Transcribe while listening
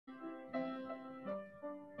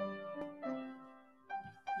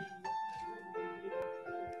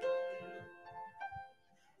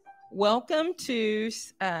Welcome to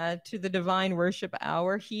the Divine Worship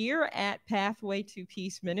Hour here at Pathway to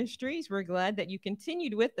Peace Ministries. We're glad that you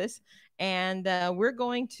continued with us, and we're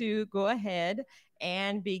going to go ahead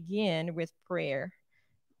and begin with prayer.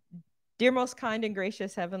 Dear most kind and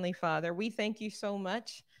gracious Heavenly Father, we thank you so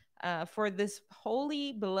much for this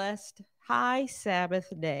holy, blessed, high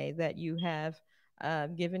Sabbath day that you have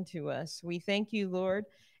given to us. We thank you, Lord,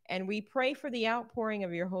 and we pray for the outpouring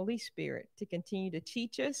of your Holy Spirit to continue to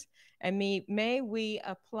teach us, and may we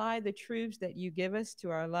apply the truths that you give us to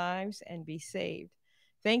our lives and be saved.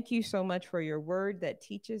 Thank you so much for your word that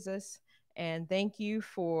teaches us, and thank you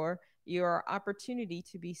for your opportunity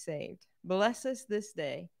to be saved. Bless us this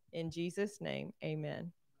day. In Jesus' name,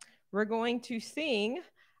 amen. We're going to sing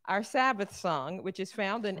our Sabbath song, which is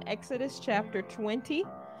found in Exodus chapter 20,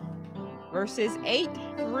 verses 8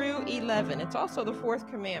 through 11. It's also the fourth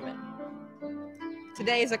commandment.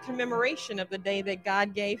 Today is a commemoration of the day that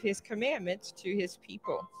God gave his commandments to his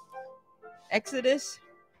people. Exodus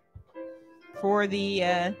for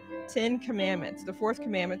the 10 commandments, the fourth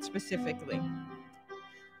commandment specifically.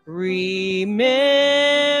 Remember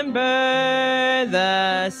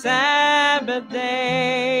the Sabbath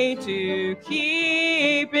day to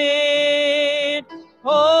keep it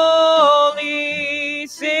holy.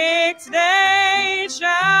 6 days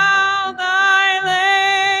shall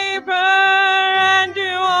thy labor and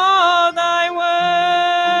do all thy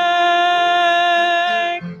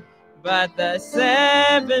work, but the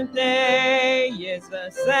seventh day is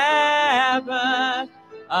the Sabbath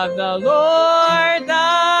of the Lord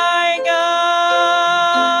thy God.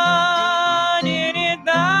 In it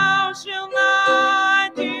thou shalt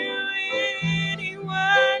not do any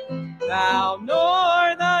work, thou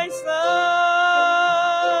nor thy son,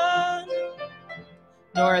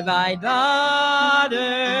 nor thy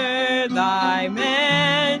daughter, thy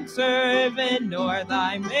manservant, nor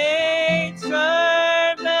thy maidservant,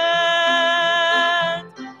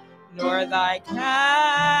 nor thy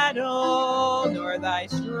cattle, nor thy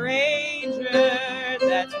stranger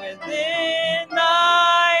that's within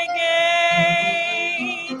thy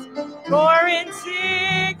gates. For in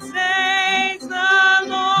 6 days the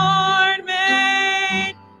Lord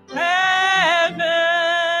made heaven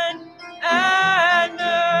and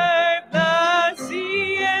earth, the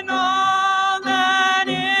sea, and all that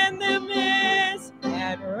in them is,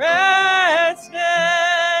 and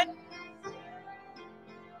rested.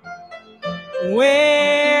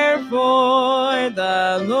 Wherefore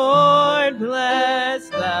the Lord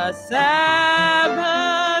blessed the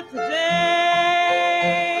Sabbath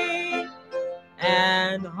day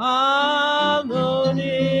and hallowed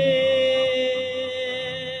it.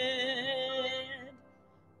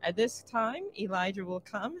 At this time, Elijah will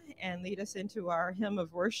come and lead us into our hymn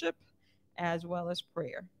of worship as well as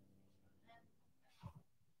prayer.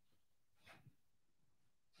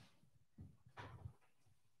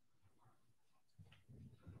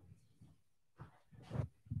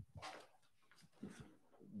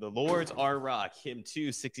 The Lord's our rock, hymn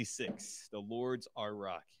 266. The Lord's our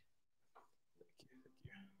rock.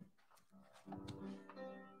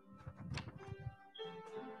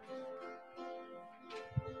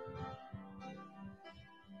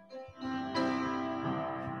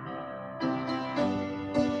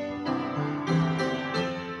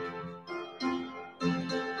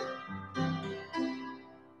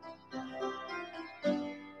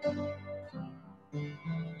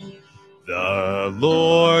 The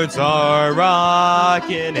Lord's our rock,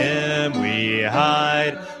 in him we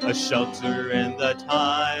hide, a shelter in the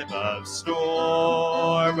time of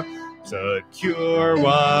storm, secure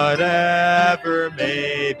whatever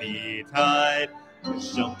may betide, a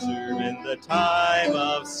shelter in the time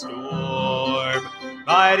of storm.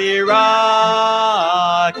 Mighty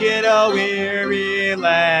rock in a weary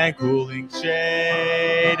land, cooling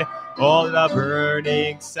shade, on the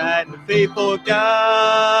burning sand, faithful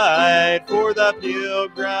guide for the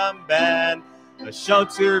pilgrim band, a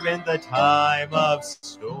shelter in the time of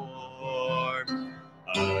storm,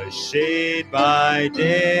 a shade by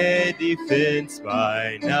day, defense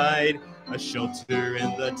by night, a shelter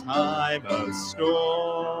in the time of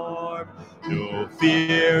storm. No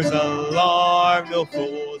fears, alarm, no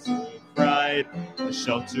foes of fright, a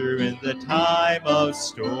shelter in the time of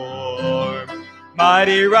storm.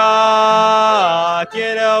 Mighty rock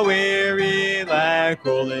in a weary land,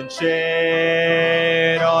 cool and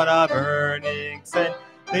shade on a burning sand,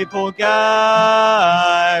 faithful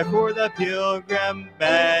guide for the pilgrim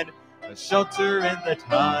band, a shelter in the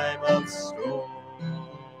time of storm.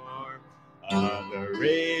 The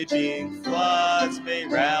raging floods may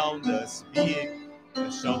round us be,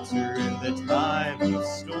 a shelter in the time of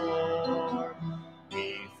storm.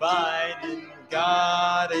 We find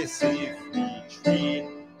safe retreat,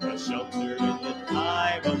 a shelter in the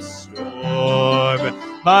time of storm.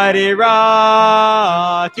 Mighty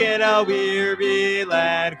rock in a weary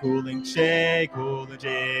land, cooling shade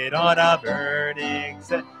on a burning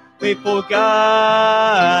sand. Faithful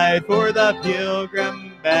guide for the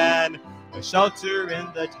pilgrim band, a shelter in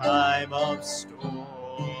the time of storm.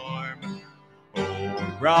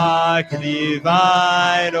 O rock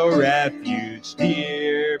divine, O refuge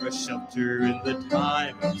dear, a shelter in the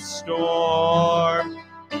time of storm.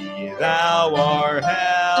 Be thou our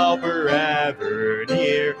helper ever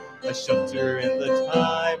near, a shelter in the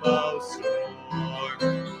time of storm.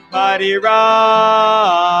 Mighty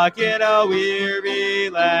rock in a weary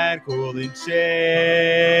land, cooling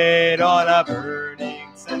shade on a burning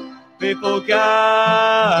sand. Faithful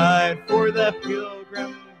guide for the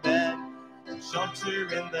pilgrim band, shelter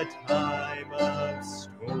in the time of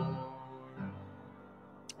storm.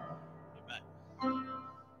 Amen.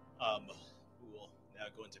 We will now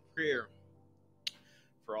go into prayer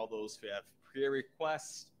for all those who have prayer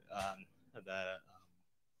requests,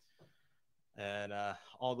 and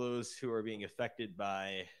all those who are being affected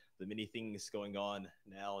by the many things going on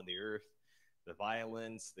now on the earth, the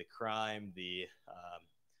violence, the crime, the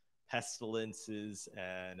pestilences,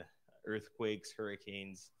 and earthquakes,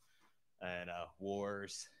 hurricanes, and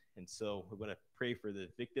wars. And so we're going to pray for the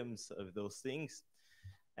victims of those things,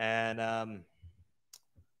 and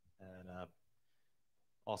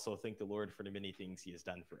also thank the Lord for the many things He has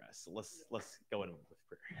done for us. So let's go in with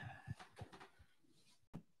prayer.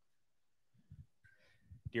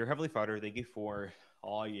 Dear Heavenly Father, thank you for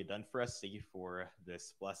all you've done for us. Thank you for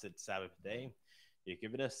this blessed Sabbath day you've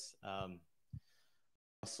given us.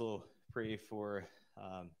 Also pray for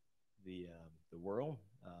the world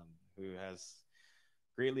who has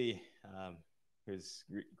greatly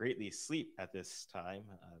greatly asleep at this time.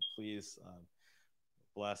 Please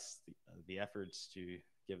bless the efforts to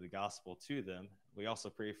give the gospel to them. We also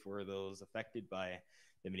pray for those affected by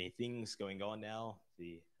the many things going on now,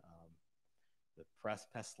 the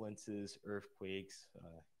pestilences, earthquakes,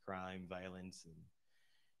 crime, violence,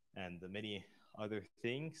 and the many other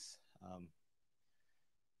things.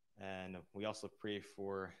 And we also pray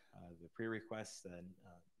for the prayer requests that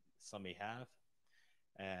some may have,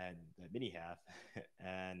 and that many have.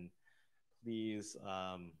 And please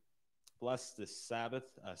bless this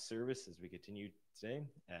Sabbath service as we continue today,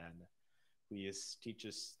 and please teach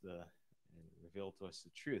us and reveal to us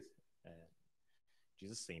the truth. In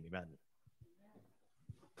Jesus' name, amen.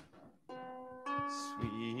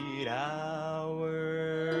 Sweet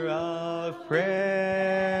hour of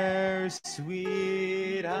prayer,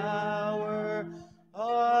 sweet hour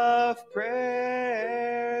of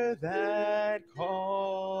prayer that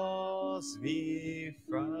calls me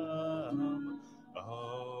from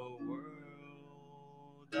a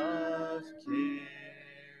world of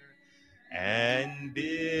care and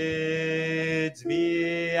bids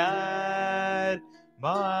me at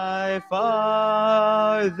my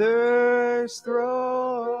Father's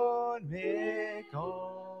throne make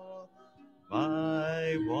all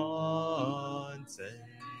my wants and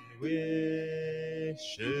wishes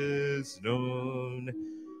known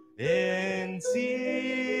in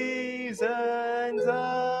seasons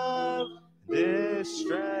of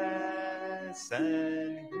distress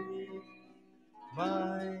and grief.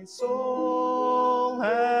 My soul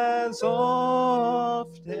has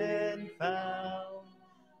often found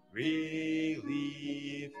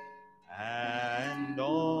relief and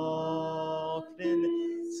often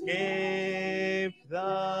escape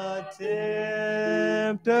the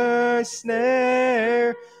tempter's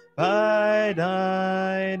snare by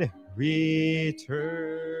thine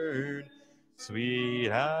return, sweet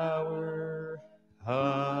hour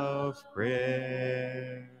of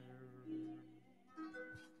prayer.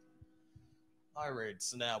 All right,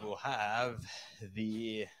 so now we'll have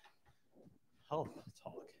the health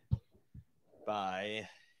talk by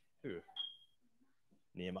who?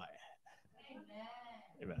 Nehemiah.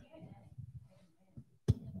 Amen.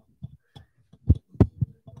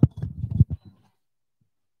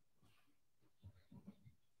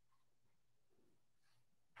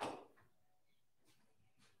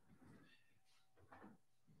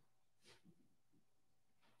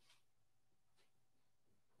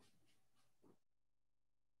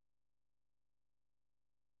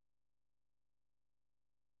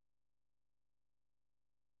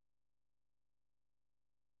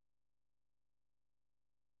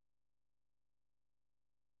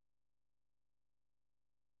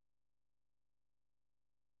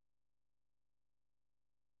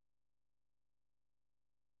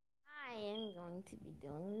 I am going to be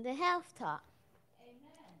doing the health talk.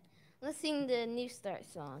 Let's sing the New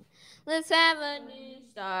Start song. Let's have a new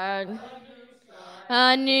start.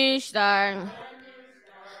 A new start.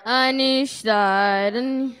 A new start.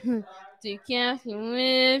 To keep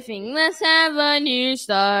living. Let's have a new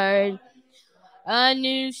start. A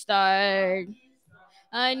new start.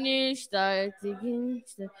 A new start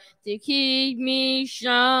to keep me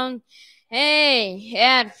strong. Hey,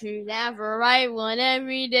 attitude, have a right one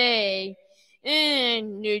every day.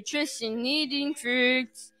 And nutrition, eating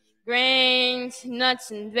fruits, grains,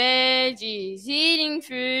 nuts, and veggies. Eating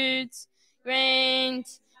fruits,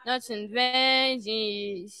 grains, nuts, and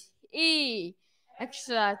veggies. E,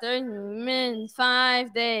 exercise 30 minutes,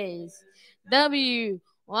 5 days. W,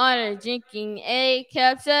 water drinking 8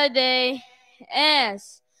 cups a day.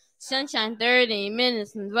 S, sunshine 30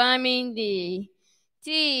 minutes and vitamin D.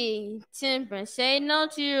 T, temperance, say no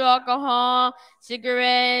to alcohol,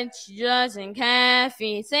 cigarettes, drugs, and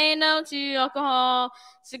caffeine. Say no to alcohol,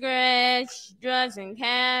 cigarettes, drugs, and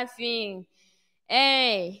caffeine.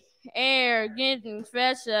 A, air, getting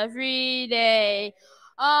fresh every day.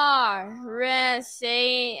 R, rest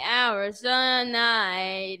 8 hours a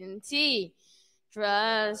night. And T,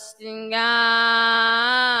 trust in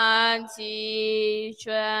God,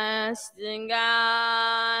 trust in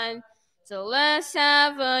God. So let's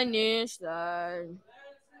have a new start.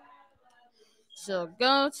 So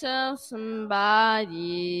go tell somebody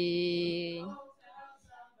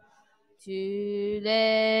today.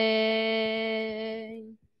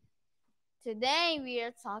 Today we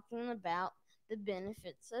are talking about the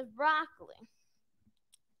benefits of broccoli.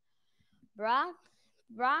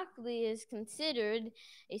 Broccoli is considered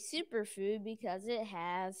a superfood because it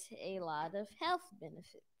has a lot of health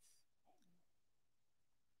benefits.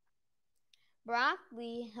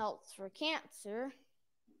 Broccoli helps for cancer.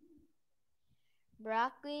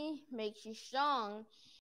 Broccoli makes you strong.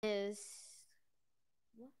 It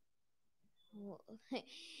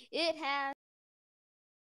has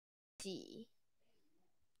C.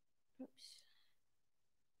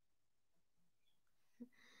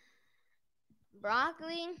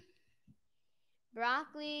 Broccoli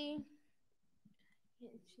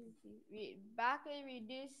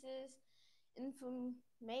reduces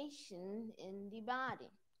inflammation in the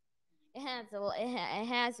body. It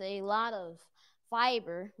has a lot of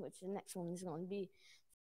fiber, which the next one is going to be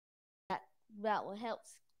that will help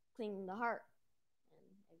clean the heart and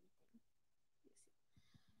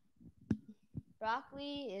everything.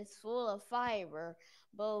 Broccoli is full of fiber,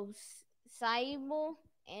 both soluble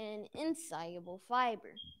and insoluble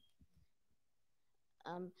fiber.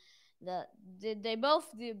 They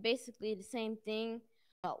both do basically the same thing,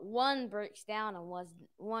 but one breaks down and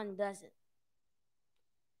one doesn't.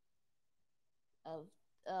 Of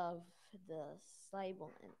the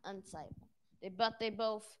soluble and unsoluble, but they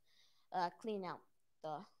both clean out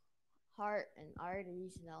the heart and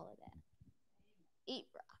arteries and all of that. Eat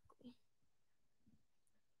broccoli.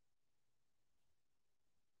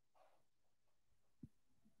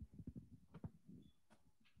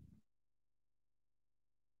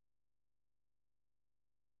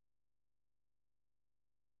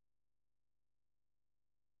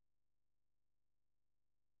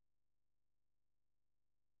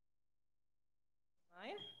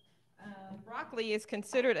 Broccoli is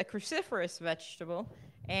considered a cruciferous vegetable,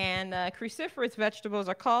 and cruciferous vegetables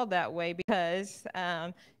are called that way because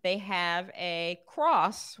they have a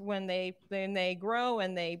cross when they grow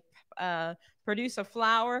and they produce a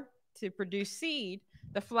flower to produce seed.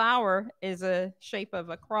 The flower is a shape of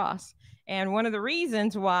a cross. And one of the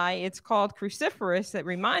reasons why it's called cruciferous, it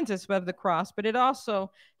reminds us of the cross, but it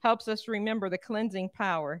also helps us remember the cleansing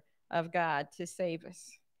power of God to save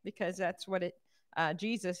us, because that's what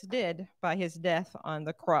Jesus did by his death on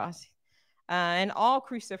the cross. And all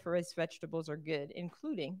cruciferous vegetables are good,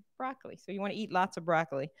 including broccoli. So you want to eat lots of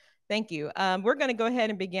broccoli. Thank you. We're going to go ahead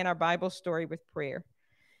and begin our Bible story with prayer.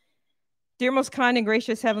 Dear most kind and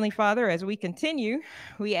gracious Heavenly Father, as we continue,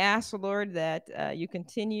 we ask, Lord, that you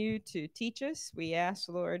continue to teach us. We ask,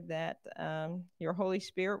 Lord, that your Holy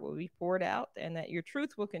Spirit will be poured out and that your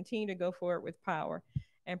truth will continue to go forward with power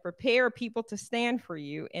and prepare people to stand for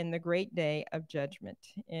you in the great day of judgment.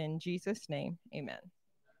 In Jesus' name, amen.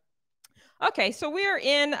 Okay, so we're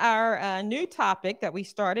in our new topic that we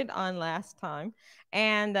started on last time,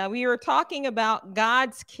 and we were talking about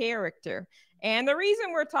God's character. And the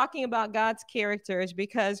reason we're talking about God's character is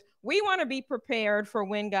because we want to be prepared for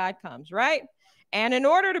when God comes, right? And in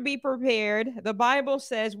order to be prepared, the Bible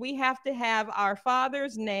says we have to have our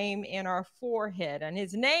Father's name in our forehead. And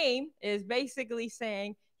his name is basically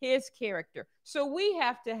saying his character. So we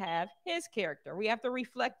have to have his character. We have to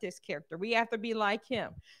reflect his character. We have to be like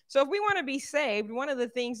him. So if we want to be saved, one of the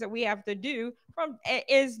things that we have to do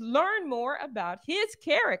is learn more about his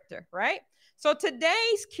character, right? So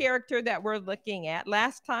today's character that we're looking at,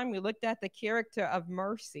 last time we looked at the character of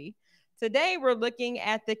mercy. Today we're looking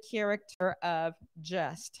at the character of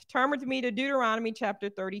just. Turn with me to Deuteronomy chapter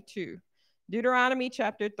 32. Deuteronomy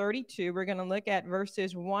chapter 32, we're going to look at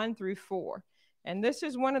verses 1 through 4. And this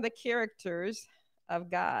is one of the characters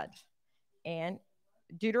of God. And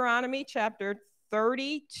Deuteronomy chapter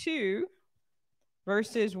 32,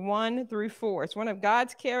 verses 1 through 4. It's one of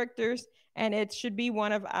God's characters, and it should be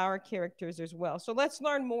one of our characters as well. So let's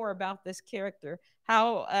learn more about this character,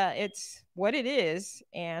 how it's what it is,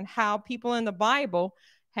 and how people in the Bible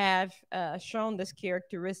have shown this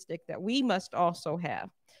characteristic that we must also have.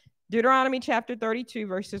 Deuteronomy chapter 32,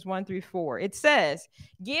 verses 1 through 4. It says,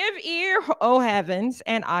 "Give ear, O heavens,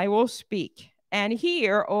 and I will speak, and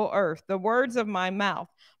hear, O earth, the words of my mouth.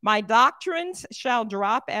 My doctrines shall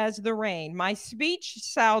drop as the rain. My speech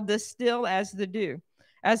shall distill as the dew,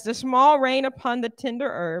 as the small rain upon the tender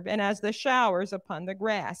herb, and as the showers upon the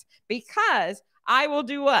grass. Because I will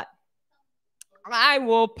do what? I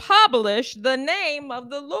will publish the name of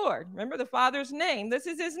the Lord." Remember the Father's name. This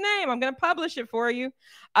is his name. I'm going to publish it for you.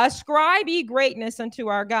 "Ascribe ye greatness unto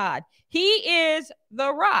our God. He is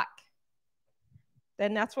the rock."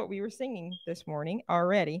 Then that's what we were singing this morning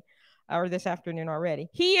already, or this afternoon already.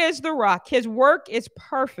 "He is the rock. His work is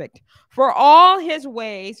perfect, for all his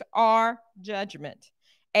ways are judgment.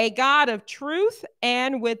 A God of truth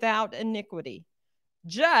and without iniquity.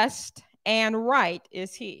 Just and right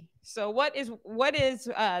is he." So what is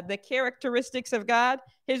the characteristics of God?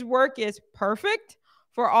 His work is perfect,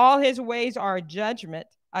 for all his ways are judgment.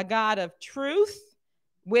 A God of truth,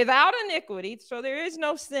 without iniquity, so there is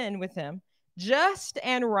no sin with him. Just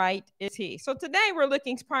and right is he. So today we're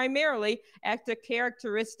looking primarily at the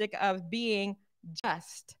characteristic of being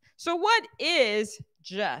just. So what is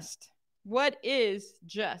just? What is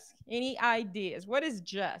just? Any ideas? What is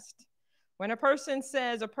just? When a person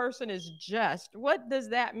says a person is just, what does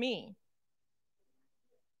that mean?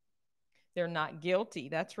 They're not guilty.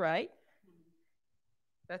 That's right.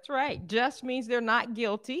 That's right. Just means they're not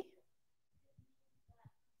guilty.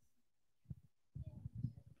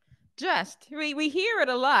 Just. We hear it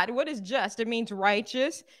a lot. What is just? It means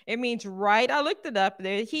righteous. It means right. I looked it up.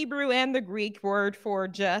 The Hebrew and the Greek word for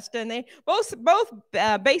just, and they both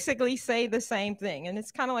basically say the same thing. And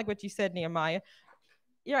it's kind of like what you said, Nehemiah.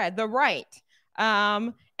 Yeah, the right,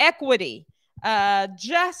 equity,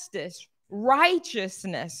 justice,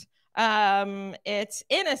 righteousness. It's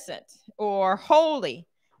innocent or holy,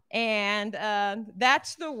 and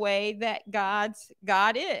that's the way that God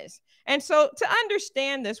is. And so to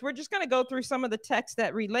understand this, we're just going to go through some of the texts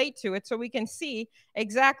that relate to it so we can see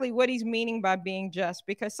exactly what he's meaning by being just,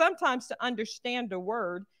 because sometimes to understand a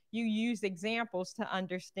word, you use examples to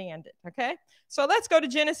understand it, okay? So let's go to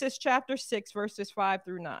Genesis chapter 6, verses 5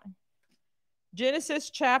 through 9. Genesis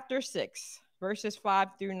chapter 6, verses 5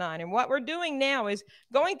 through 9. And what we're doing now is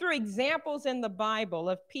going through examples in the Bible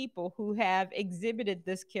of people who have exhibited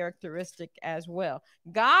this characteristic as well.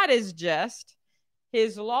 God is just.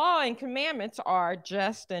 His law and commandments are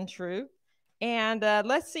just and true. And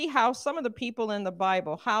let's see how some of the people in the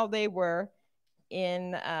Bible, how they were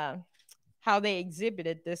in... how they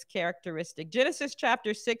exhibited this characteristic. Genesis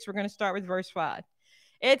chapter 6, we're going to start with verse 5.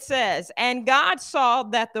 It says, "And God saw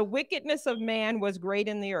that the wickedness of man was great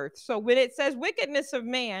in the earth." So when it says wickedness of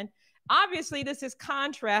man, obviously this is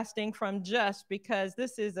contrasting from just, because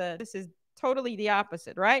this is totally the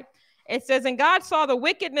opposite, right? It says, "And God saw the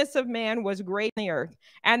wickedness of man was great in the earth,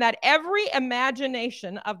 and that every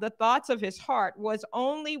imagination of the thoughts of his heart was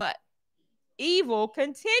only what? Evil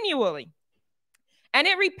continually. And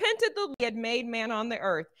it repented the Lord he had made man on the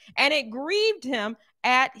earth, and it grieved him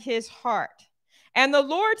at his heart. And the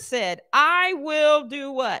Lord said, I will do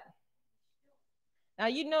what?" Now,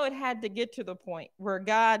 you know, it had to get to the point where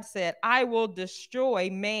God said, I will destroy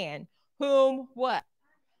man, whom what?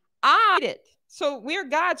 I did. So we're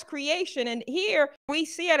God's creation. And here we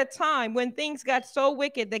see at a time when things got so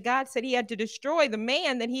wicked that God said he had to destroy the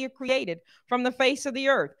man that he had created from the face of the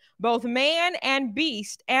earth, both man and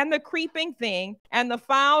beast and the creeping thing and the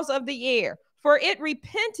fowls of the air. For it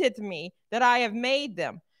repenteth me that I have made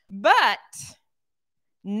them. But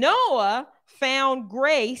Noah found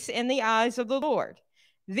grace in the eyes of the Lord.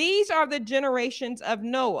 These are the generations of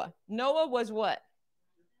Noah. Noah was what?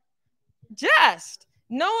 Just.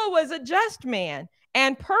 Noah was a just man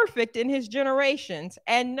and perfect in his generations.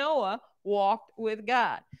 And Noah walked with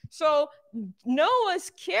God. So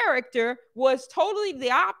Noah's character was totally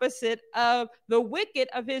the opposite of the wicked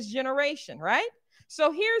of his generation, right?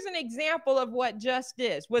 So here's an example of what just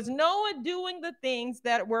is. Was Noah doing the things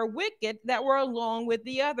that were wicked that were along with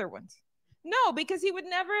the other ones? No, because he would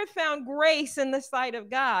never have found grace in the sight of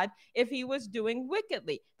God if he was doing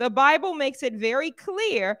wickedly. The Bible makes it very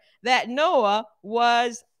clear that Noah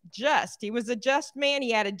was just. He was a just man.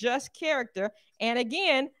 He had a just character. And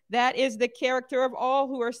again, that is the character of all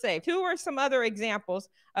who are saved. Who are some other examples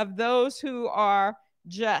of those who are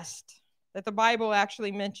just that the Bible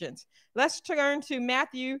actually mentions? Let's turn to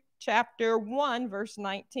Matthew chapter 1, verse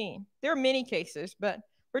 19. There are many cases, but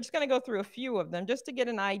we're just going to go through a few of them just to get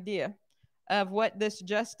an idea of what this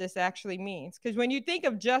justice actually means. Because when you think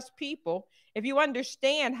of just people, if you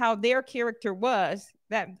understand how their character was,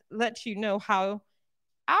 that lets you know how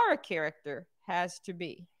our character has to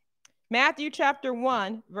be. Matthew chapter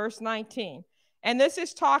 1, verse 19. And this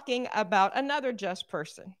is talking about another just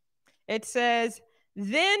person. It says,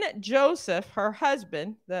 then Joseph, her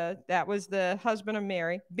husband, that was the husband of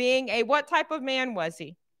Mary, being a what type of man was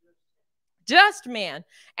he? Just man,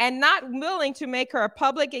 and not willing to make her a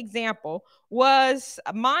public example, was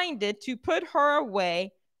minded to put her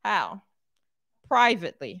away. How?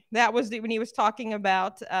 Privately. That was when he was talking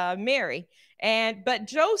about Mary. But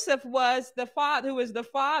Joseph was the father, who was the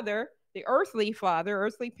father, the earthly father,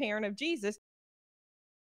 earthly parent of Jesus.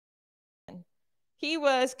 He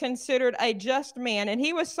was considered a just man, and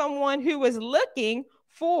he was someone who was looking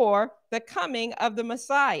for the coming of the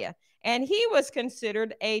Messiah. And he was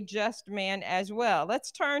considered a just man as well.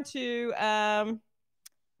 Let's turn to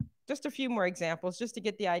just a few more examples just to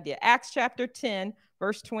get the idea. Acts chapter 10,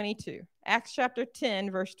 verse 22. Acts chapter 10,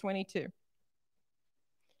 verse 22.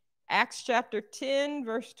 Acts chapter 10,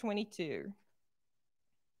 verse 22.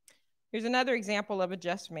 Here's another example of a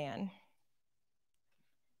just man.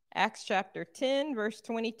 Acts chapter 10, verse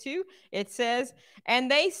 22, it says,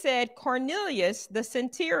 and they said, Cornelius, the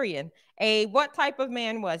centurion, a what type of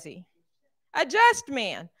man was he? A just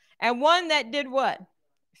man, and one that did what?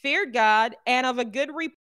 Feared God, and of a good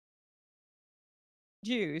report.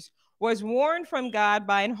 Jews, was warned from God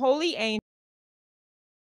by an holy angel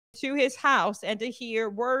to his house and to hear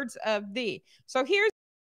words of thee. So here's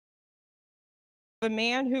a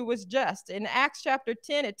man who was just. In Acts chapter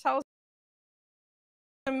 10, it tells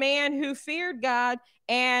a man who feared God,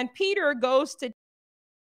 and Peter goes to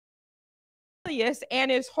Cornelius,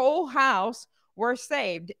 and his whole house were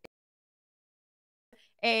saved.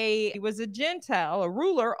 He was a Gentile, a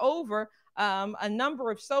ruler over a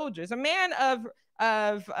number of soldiers, a man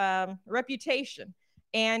of reputation.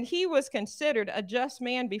 And he was considered a just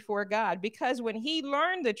man before God, because when he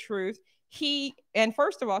learned the truth, and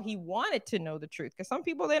first of all, he wanted to know the truth, because some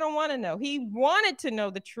people, they don't want to know. He wanted to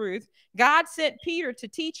know the truth. God sent Peter to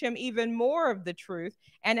teach him even more of the truth.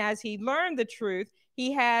 And as he learned the truth,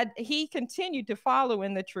 he continued to follow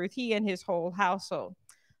in the truth, he and his whole household.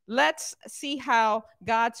 Let's see how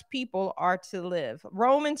God's people are to live.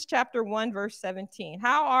 Romans chapter 1, verse 17.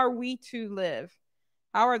 How are we to live?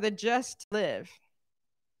 How are the just to live?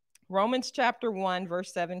 Romans chapter 1,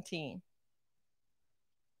 verse 17.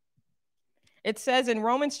 It says in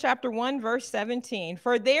Romans chapter 1, verse 17,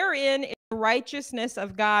 for therein is the righteousness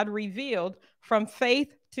of God revealed from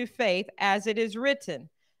faith to faith, as it is written,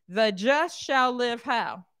 the just shall live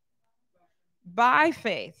how? By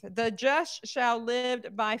faith. The just shall live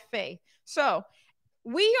by faith. So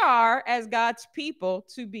we are, as God's people,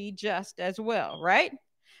 to be just as well, right?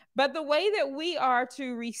 But the way that we are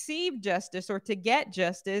to receive justice or to get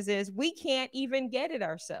justice is we can't even get it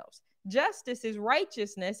ourselves. Justice is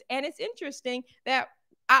righteousness. And it's interesting that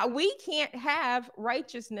we can't have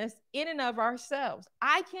righteousness in and of ourselves.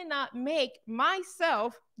 I cannot make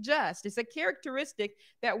myself just. It's a characteristic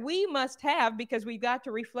that we must have because we've got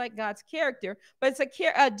to reflect God's character. But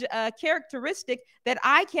it's a characteristic that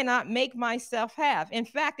I cannot make myself have. In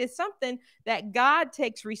fact, it's something that God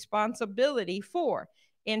takes responsibility for.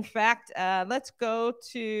 In fact, let's go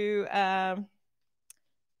to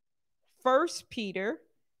 1 Peter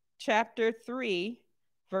chapter 3,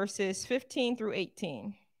 verses 15 through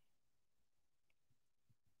 18.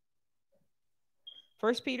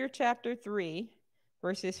 1 Peter chapter 3,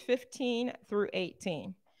 verses 15 through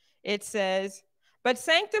 18. It says, but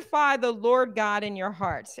sanctify the Lord God in your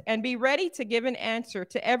hearts, and be ready to give an answer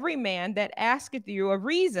to every man that asketh you a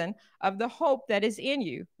reason of the hope that is in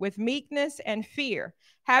you, with meekness and fear,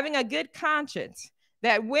 having a good conscience,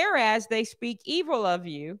 that whereas they speak evil of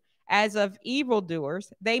you, as of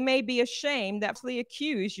evildoers, they may be ashamed that falsely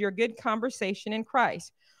accuse your good conversation in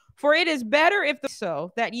Christ. For it is better if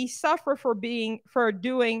so that ye suffer for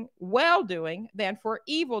doing well doing than for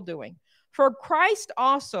evil doing. For Christ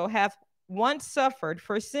also hath once suffered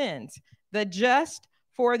for sins, the just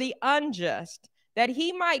for the unjust, that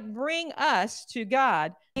he might bring us to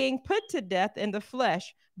God, being put to death in the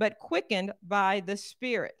flesh, but quickened by the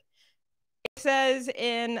Spirit. It says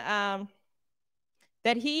in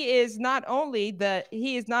that he is not only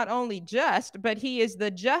just, but he is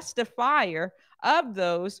the justifier of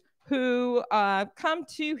those who come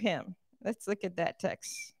to him. Let's look at that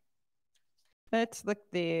text. Let's look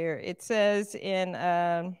there. It says in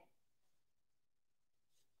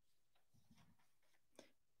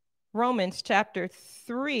Romans chapter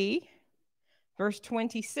 3, verse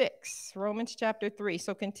 26. Romans chapter 3.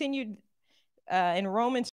 So continued in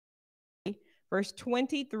Romans verse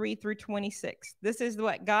 23 through 26. This is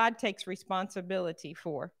what God takes responsibility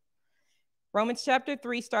for. Romans chapter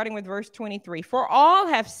 3, starting with verse 23. For all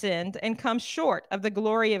have sinned and come short of the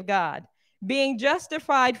glory of God, being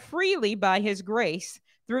justified freely by his grace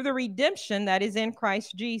through the redemption that is in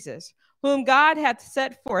Christ Jesus, whom God hath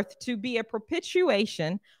set forth to be a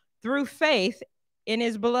propitiation through faith in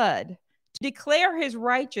his blood, to declare his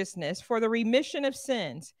righteousness for the remission of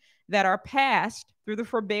sins that are past through the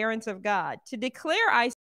forbearance of God, to declare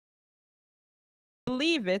I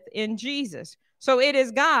believeth in Jesus. So it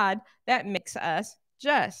is God that makes us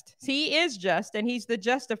just. He is just, and he's the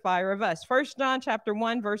justifier of us. 1 John chapter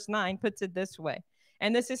 1, verse 9 puts it this way,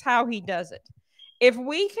 and this is how he does it. If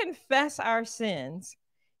we confess our sins,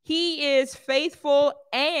 he is faithful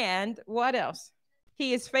and what else?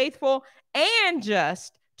 He is faithful and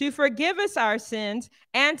just to forgive us our sins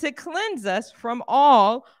and to cleanse us from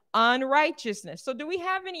all unrighteousness. So do we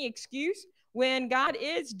have any excuse when God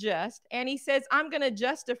is just and he says, I'm going to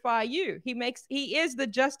justify you? He is the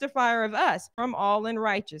justifier of us from all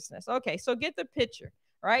unrighteousness. Okay, so get the picture,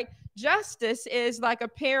 right? Justice is like a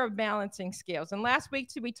pair of balancing scales. And last week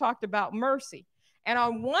we talked about mercy. And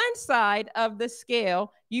on one side of the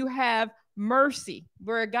scale, you have mercy,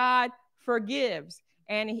 where God forgives.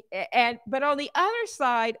 But on the other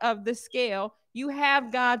side of the scale, you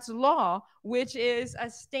have God's law, which is a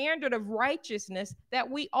standard of righteousness that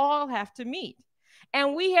we all have to meet.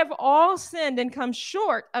 And we have all sinned and come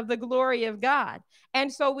short of the glory of God.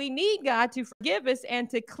 And so we need God to forgive us and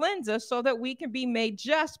to cleanse us so that we can be made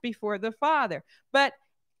just before the Father. But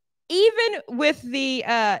even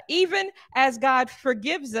as God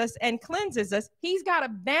forgives us and cleanses us, he's got to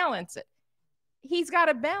balance it. He's got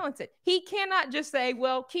to balance it. He cannot just say,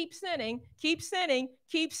 well, keep sinning,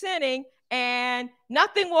 and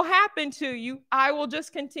nothing will happen to you. I will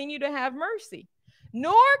just continue to have mercy.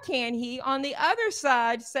 Nor can he, on the other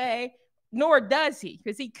side, say, nor does he,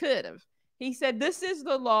 because he could have. He said, this is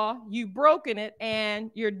the law, you've broken it, and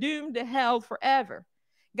you're doomed to hell forever.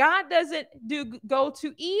 God doesn't go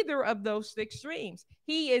to either of those extremes.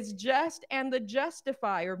 He is just and the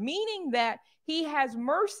justifier, meaning that he has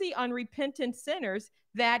mercy on repentant sinners,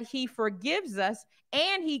 that he forgives us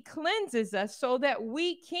and he cleanses us so that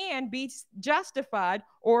we can be justified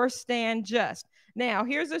or stand just. Now,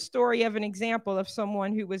 here's a story of an example of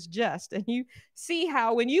someone who was just. And you see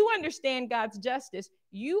how when you understand God's justice,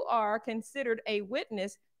 you are considered a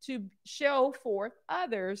witness to show forth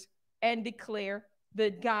others and declare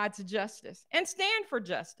God's justice and stand for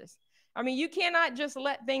justice. I mean, you cannot just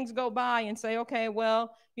let things go by and say, okay,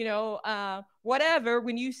 well, whatever,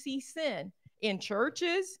 when you see sin in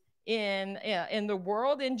churches, in the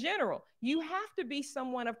world in general. You have to be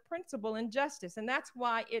someone of principle and justice. And that's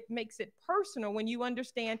why it makes it personal. When you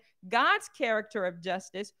understand God's character of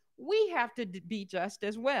justice, we have to be just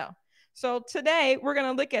as well. So today we're going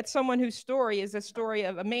to look at someone whose story is a story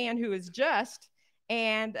of a man who is just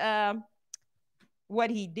and what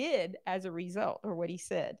he did as a result, or what he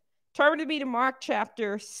said. Turn to me to Mark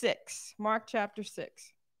chapter 6. Mark chapter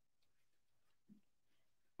 6.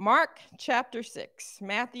 Mark chapter 6.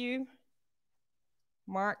 Matthew,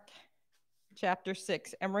 Mark chapter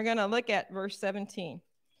 6. And we're going to look at verse 17.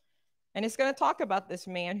 And it's going to talk about this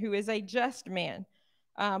man who is a just man.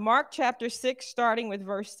 Mark chapter 6, starting with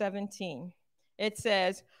verse 17. It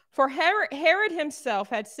says, for Herod himself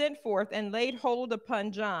had sent forth and laid hold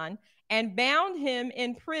upon John and bound him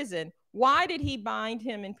in prison. Why did he bind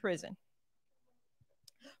him in prison?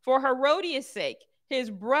 For Herodias' sake, his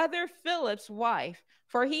brother Philip's wife,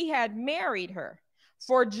 for he had married her.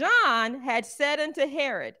 For John had said unto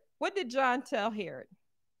Herod, what did John tell Herod?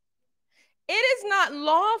 It is not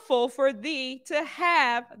lawful for thee to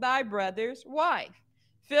have thy brother's wife.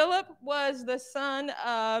 Philip was the son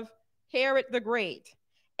of Herod the Great.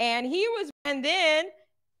 And then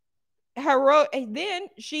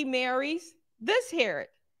she marries this Herod.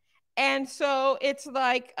 And so it's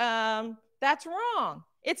like, that's wrong.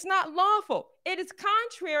 It's not lawful. It is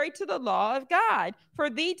contrary to the law of God for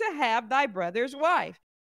thee to have thy brother's wife.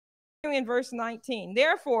 In verse 19,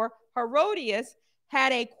 therefore Herodias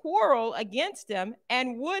had a quarrel against him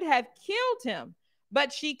and would have killed him,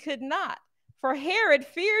 but she could not. For Herod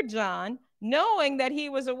feared John, knowing that he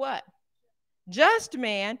was a what? Just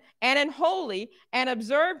man and an holy, and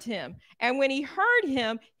observed him. And when he heard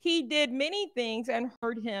him, he did many things and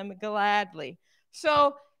heard him gladly.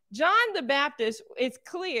 So John the Baptist, it's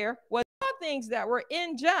clear, was all things that were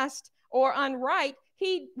unjust or unright,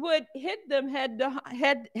 he would hit them head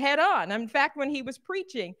on. In fact, when he was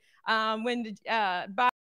preaching, and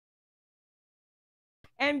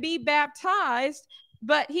be baptized,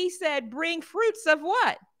 but he said, bring fruits of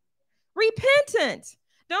what? Repentance.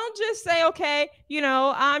 Don't just say, okay,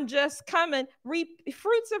 I'm just coming.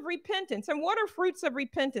 Fruits of repentance. And what are fruits of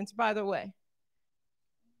repentance, by the way?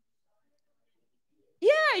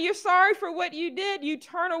 Yeah, you're sorry for what you did. You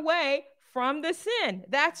turn away from the sin.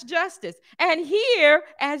 That's justice. And here,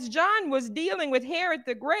 as John was dealing with Herod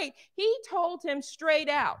the Great, he told him straight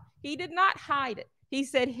out. He did not hide it. He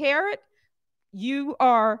said, Herod, you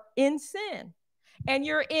are in sin and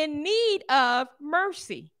you're in need of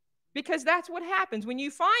mercy. Because that's what happens when you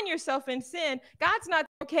find yourself in sin. God's not,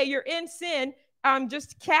 okay, you're in sin, I'm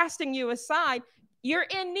just casting you aside. You're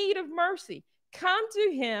in need of mercy. Come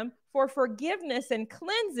to him for forgiveness and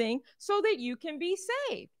cleansing so that you can be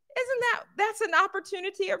saved. That's an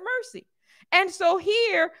opportunity of mercy? And so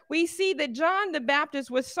here we see that John the Baptist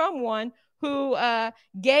was someone who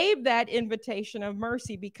gave that invitation of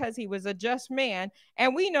mercy because he was a just man.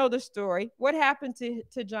 And we know the story. What happened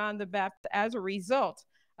to John the Baptist as a result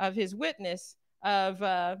of his witness of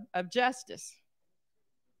justice?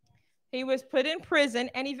 He was put in prison,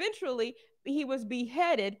 and eventually he was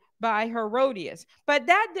beheaded by Herodias. But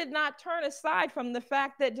that did not turn aside from the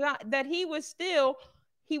fact that he was still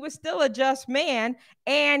a just man,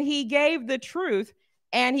 and he gave the truth,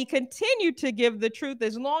 and he continued to give the truth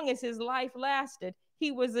as long as his life lasted.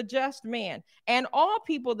 He was a just man. And all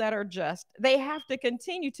people that are just, they have to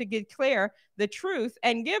continue to declare the truth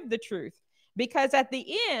and give the truth. Because at the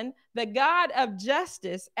end, the God of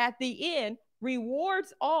justice at the end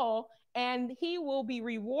rewards all, and he will be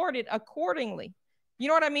rewarded accordingly. You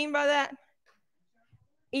know what I mean by that?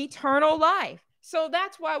 Eternal life. So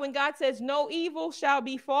that's why when God says no evil shall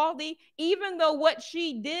befall thee, even though what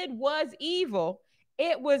she did was evil,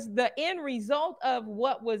 it was the end result of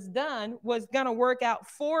what was done was going to work out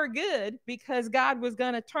for good, because God was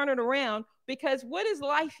going to turn it around. Because what is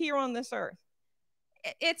life here on this earth?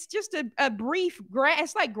 It's just a brief grass.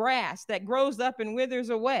 It's like grass that grows up and withers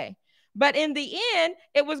away. But in the end,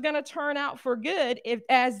 it was going to turn out for good. If,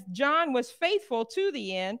 as John was faithful to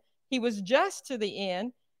the end, he was just to the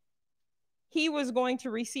end, he was going to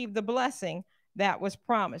receive the blessing that was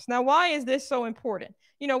promised. Now, why is this so important?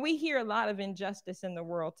 We hear a lot of injustice in the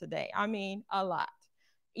world today. I mean, a lot.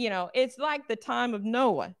 It's like the time of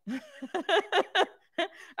Noah.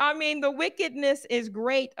 I mean, the wickedness is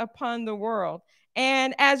great upon the world.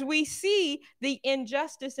 And as we see the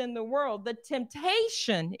injustice in the world, the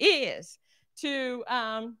temptation is to,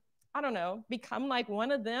 I don't know, become like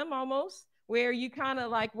one of them almost, where you kind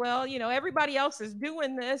of like, well, everybody else is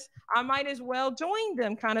doing this, I might as well join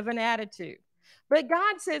them, kind of an attitude. But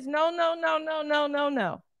God says, no, no, no, no, no, no,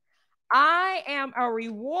 no. I am a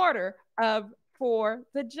rewarder for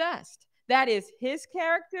the just. That is his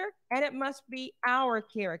character, and it must be our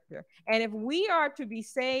character. And if we are to be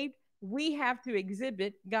saved, we have to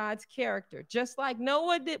exhibit God's character. Just like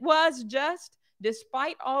Noah was just,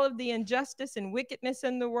 despite all of the injustice and wickedness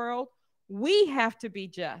in the world, we have to be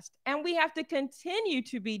just, and we have to continue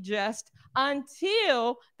to be just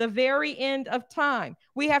until the very end of time.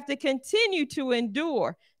 We have to continue to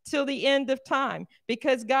endure till the end of time,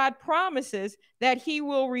 because God promises that he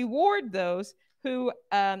will reward those who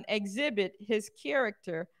exhibit his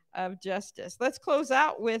character of justice. Let's close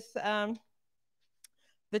out with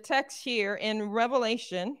the text here in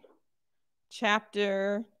Revelation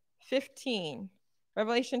chapter 15.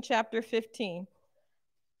 Revelation chapter 15,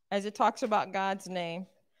 as it talks about God's name,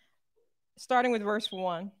 starting with verse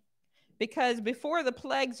 1. Because before the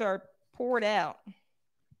plagues are poured out,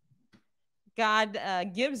 God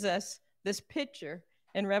gives us this picture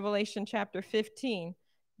in Revelation chapter 15.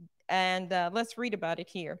 And let's read about it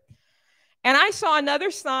here. And I saw another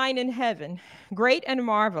sign in heaven, great and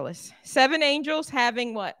marvelous. 7 angels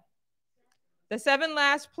having what? The 7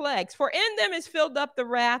 last plagues. For in them is filled up the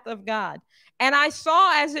wrath of God. And I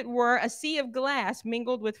saw, as it were, a sea of glass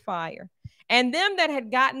mingled with fire. And them that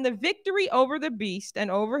had gotten the victory over the beast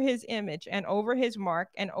and over his image and over his mark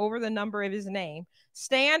and over the number of his name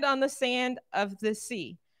stand on the sand of the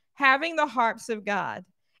sea, having the harps of God.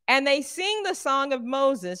 And they sing the song of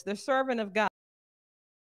Moses, the servant of God,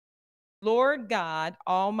 Lord God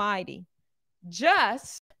Almighty,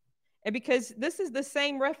 just, and because this is the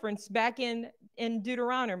same reference back in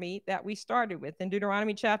Deuteronomy that we started with, in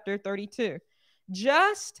Deuteronomy chapter 32.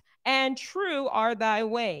 Just and true are thy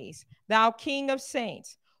ways, thou King of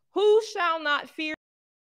saints. Who shall not fear?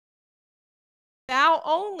 Thou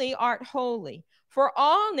only art holy, for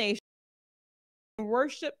all nations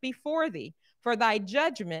worship before thee, for thy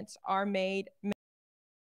judgments are made.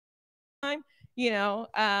 And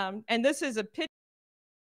this is a picture.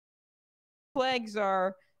 Plagues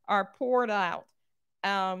are poured out,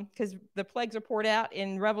 because the plagues are poured out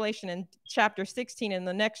in Revelation in chapter 16. In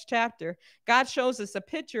the next chapter, God shows us a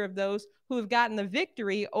picture of those who have gotten the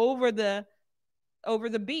victory over the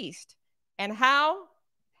beast. And how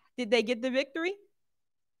did they get the victory?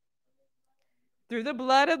 Through the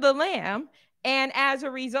blood of the Lamb. And as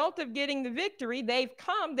a result of getting the victory,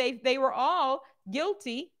 they were all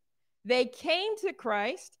guilty. They came to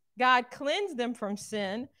Christ. God cleansed them from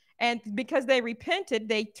sin. And because they repented,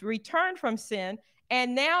 they returned from sin.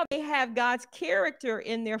 And now they have God's character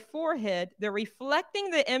in their forehead. They're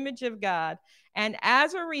reflecting the image of God. And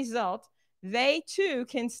as a result, they too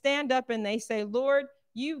can stand up and they say, Lord,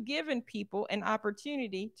 you've given people an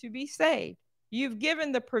opportunity to be saved. You've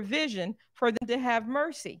given the provision for them to have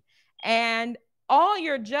mercy. And all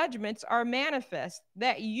your judgments are manifest,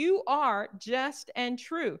 that you are just and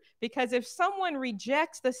true. Because if someone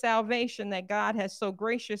rejects the salvation that God has so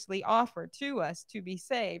graciously offered to us to be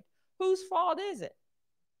saved, whose fault is it?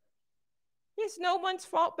 It's no one's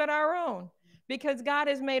fault but our own, because God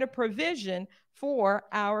has made a provision for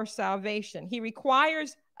our salvation. He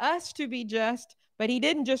requires us to be just, but he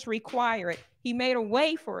didn't just require it. He made a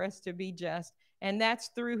way for us to be just, and that's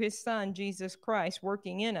through his son, Jesus Christ,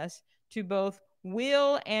 working in us to both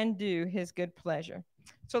will and do his good pleasure.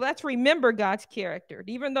 So let's remember God's character.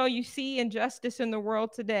 Even though you see injustice in the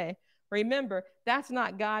world today, remember that's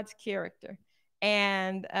not God's character.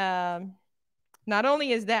 And not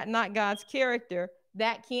only is that not God's character,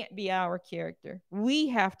 that can't be our character. We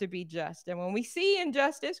have to be just. And when we see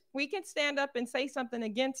injustice, we can stand up and say something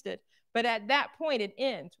against it. But at that point, it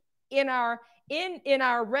ends. In our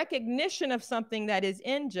recognition of something that is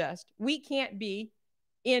unjust, we can't be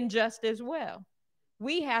unjust as well.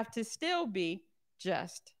 We have to still be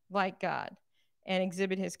just like God and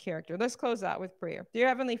exhibit his character. Let's close out with prayer. Dear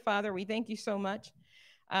Heavenly Father, we thank you so much.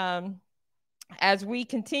 As we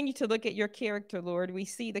continue to look at your character, Lord, we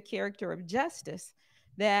see the character of justice,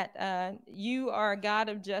 that you are a God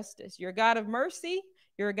of justice. You're a God of mercy,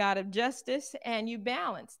 you're a God of justice, and you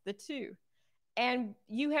balance the two. And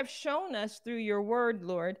you have shown us through your word,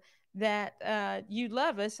 Lord, that you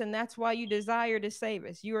love us, and that's why you desire to save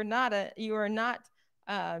us. You are not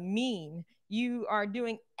mean. You are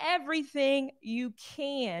doing everything you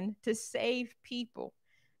can to save people.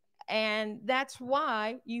 And that's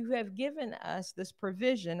why you have given us this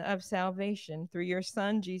provision of salvation through your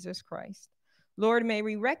Son, Jesus Christ. Lord, may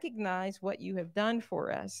we recognize what you have done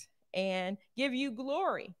for us and give you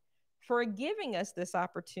glory for giving us this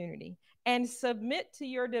opportunity, and submit to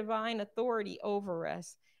your divine authority over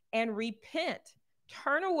us and repent,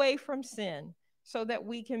 turn away from sin so that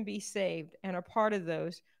we can be saved and are part of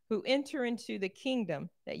those who enter into the kingdom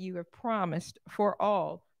that you have promised for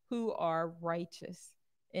all who are righteous.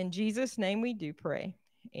 In Jesus' name we do pray.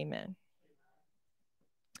 Amen.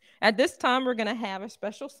 At this time, we're going to have a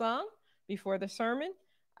special song before the sermon,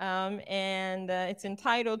 and it's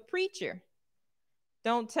entitled Preacher.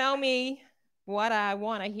 Don't tell me what I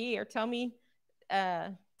want to hear. Tell me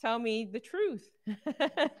the truth.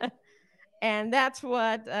 And that's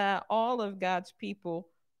what all of God's people,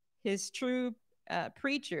 his true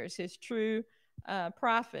preachers, his true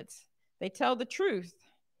prophets, they tell the truth.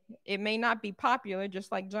 It may not be popular,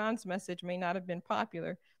 just like John's message may not have been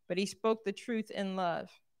popular, but he spoke the truth in love.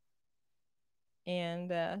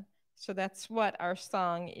 And so that's what our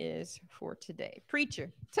song is for today.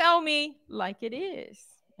 Preacher, tell me like it is.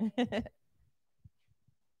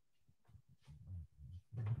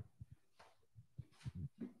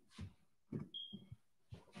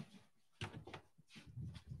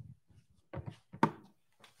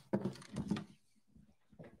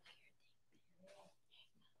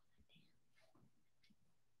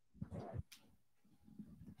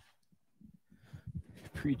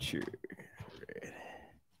 Preacher.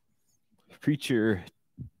 Preacher,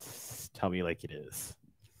 tell me like it is.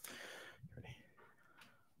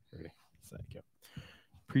 Ready? Set, go.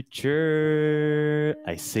 Preacher,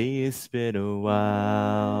 I say it's been a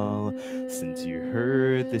while since you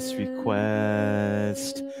heard this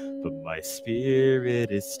request, but my spirit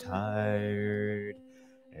is tired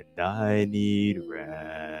and I need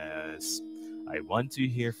rest. I want to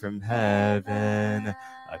hear from heaven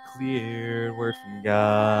a clear word from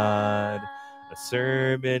God, a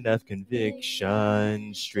sermon of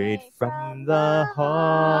conviction straight from the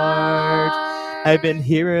heart. I've been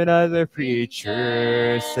hearing other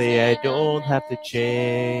preachers say I don't have to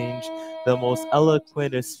change. The most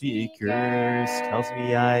eloquent of speakers tells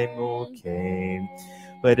me I'm okay,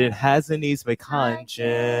 but it hasn't eased my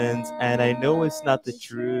conscience, and I know it's not the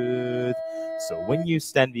truth. So when you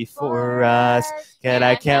stand before us, can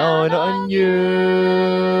I count on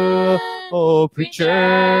you? Oh,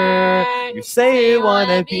 preacher, you say you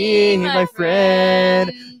wanna be my friend.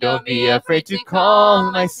 Don't be afraid to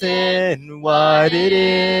call my sin what it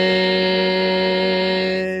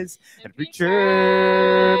is. And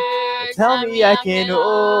preacher, tell me I can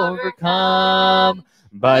overcome,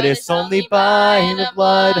 but it's only by the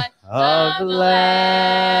blood of the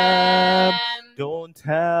Lamb. Don't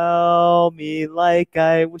tell me like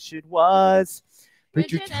I wish it was.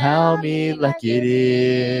 Preacher, tell me like it is.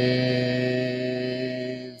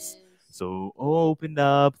 So open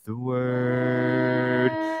up the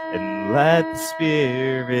word and let the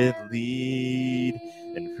Spirit lead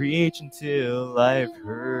and preach until I've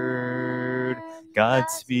heard God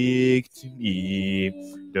speak to me.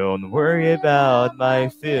 Don't worry about my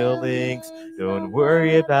feelings. Don't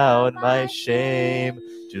worry about my shame.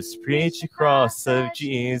 Just preach the cross of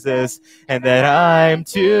Jesus and that I'm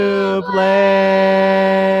to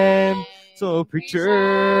blame. So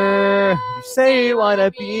preacher, you say you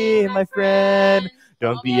wanna be my friend.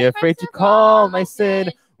 Don't be afraid to call my sin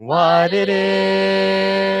what it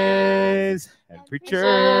is. And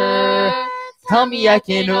preacher, tell me I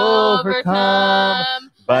can overcome,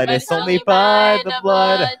 but it's only by the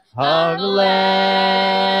blood of the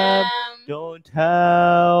Lamb. Don't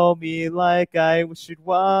tell me like I wish it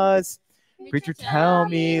was. Preacher, tell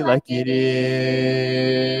me like it is.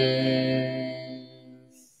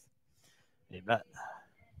 Amen.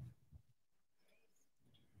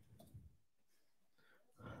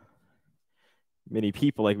 Many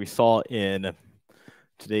people, like we saw in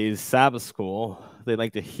today's Sabbath school, they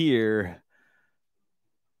like to hear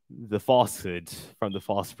the falsehood from the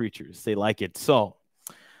false preachers. They like it so.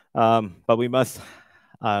 But we must,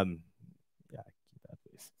 yeah, keep that,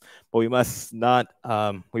 please. But we must not,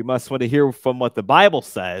 we must want to hear from what the Bible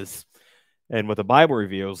says and what the Bible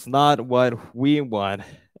reveals, not what we want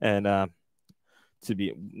and to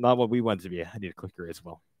be, not what we want to be. I need a clicker as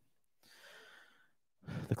well.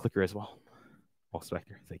 The clicker as well. Oh,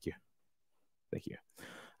 Spectre, thank you. Thank you.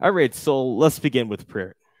 All right, so let's begin with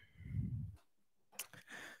prayer.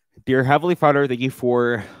 Dear Heavenly Father, thank you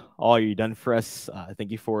for all you've done for us.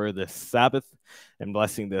 Thank you for the Sabbath and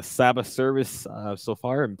blessing the Sabbath service so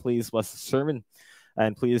far. And please bless the sermon.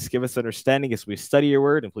 And please give us understanding as we study your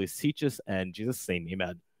word. And please teach us. And in Jesus' name,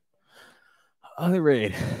 amen. All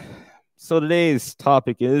right. So today's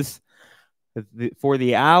topic is for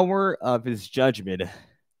the hour of his judgment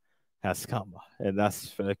has come. And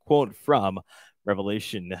that's a quote from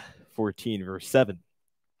Revelation 14, verse 7.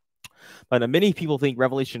 But many people think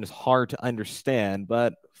Revelation is hard to understand.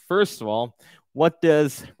 But first of all, what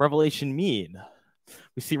does Revelation mean?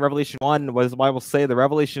 We see Revelation 1, what does the Bible say? The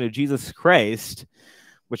revelation of Jesus Christ,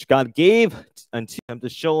 which God gave unto him to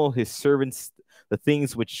show his servants the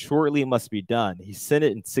things which shortly must be done. He sent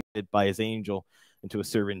it and signed it by his angel unto his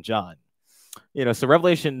servant John. So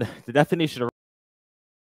Revelation, the definition of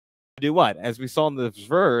do what? As we saw in the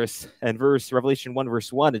verse, Revelation 1,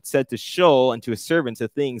 verse 1, it said to show unto his servants the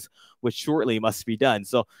things which shortly must be done.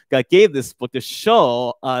 So God gave this book to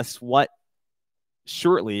show us what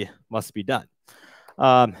shortly must be done.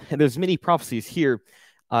 And there's many prophecies here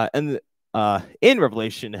in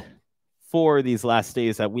Revelation for these last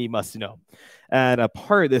days that we must know. And a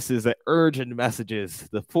part of this is the urgent messages,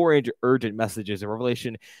 the four urgent messages in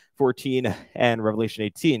Revelation 14 and Revelation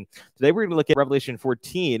 18. Today we're going to look at Revelation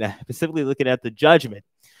 14, specifically looking at the judgment.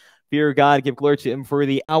 Fear God, give glory to him, for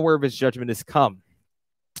the hour of his judgment has come.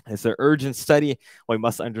 It's an urgent study. We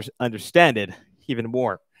must understand it even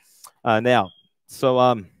more.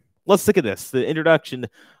 So let's look at this. The introduction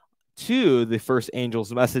to the first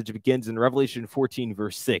angel's message begins in Revelation 14,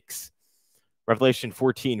 verse 6. Revelation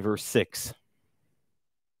 14, verse 6.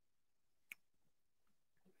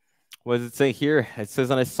 What does it say here? It says,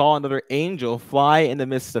 and I saw another angel fly in the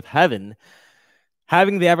midst of heaven,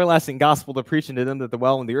 having the everlasting gospel to preach unto them that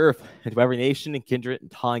dwell on the earth, and to every nation and kindred and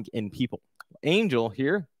tongue and people. Angel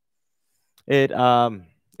here, it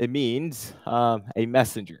it means a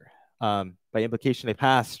messenger, by implication, a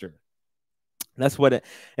pastor. That's what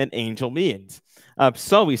an angel means.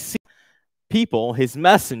 So we see people, his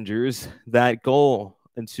messengers, that go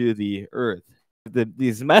into the earth.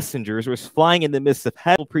 These messengers were flying in the midst of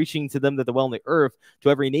heaven, preaching to them that dwell on the earth, to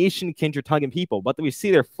every nation, kindred, tongue, and people. But we see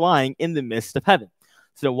they're flying in the midst of heaven.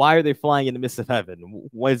 So why are they flying in the midst of heaven?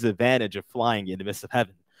 What is the advantage of flying in the midst of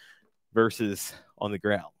heaven versus on the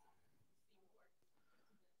ground?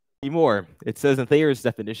 More. It says in Thayer's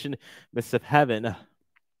definition, midst of heaven,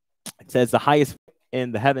 it says the highest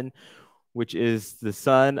in the heaven, which is the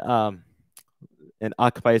sun, and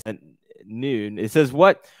occupies at noon. It says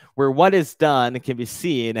where what is done can be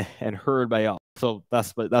seen and heard by all. So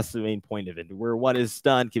that's the main point of it. Where what is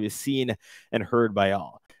done can be seen and heard by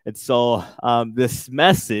all. And so this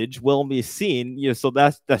message will be seen. So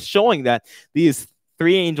that's showing that these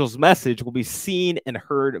three angels' message will be seen and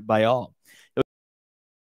heard by all,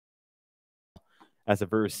 as the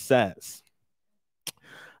verse says.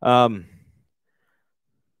 So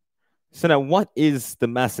now, what is the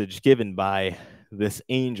message given by this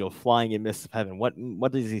angel flying in the midst of heaven?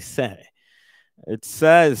 What does he say? It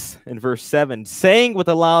says in verse 7, saying with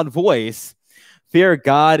a loud voice, fear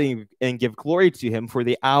God and give glory to him, for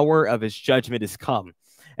the hour of his judgment is come,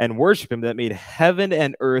 and worship him that made heaven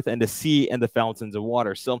and earth and the sea and the fountains of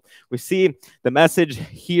water. So we see the message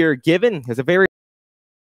here given as a very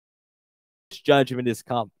judgment is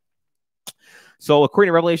come. So according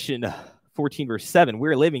to Revelation 14, verse 7,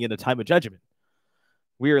 we're living in a time of judgment.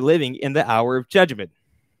 We are living in the hour of judgment.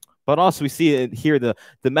 But also we see it here, the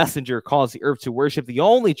messenger calls the earth to worship the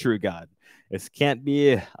only true God. This can't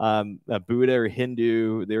be a Buddha or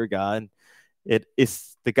Hindu, their God. It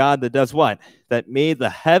is the God that does what? That made the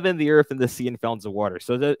heaven, the earth, and the sea and fountains of water.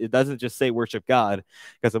 So it doesn't just say worship God,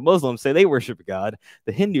 because the Muslims say they worship God.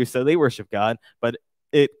 The Hindus say they worship God, but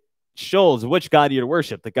it shows which God you're to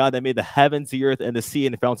worship. The God that made the heavens, the earth, and the sea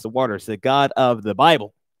and the fountains of water. So the God of the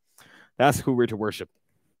Bible. That's who we're to worship.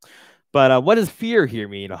 But what does fear here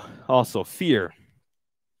mean? Also, fear.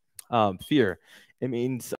 Fear. It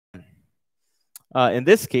means, in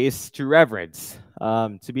this case, to reverence,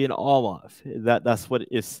 to be in awe of. That's what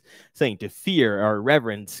it's saying, to fear or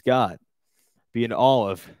reverence God, be in awe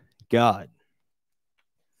of God.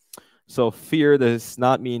 So fear does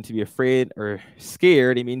not mean to be afraid or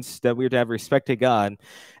scared. It means that we're to have respect to God.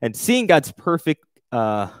 And seeing God's perfect,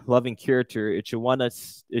 loving character, it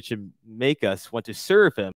should make us want to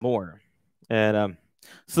serve him more. And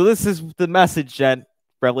so this is the message that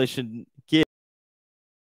Revelation gives.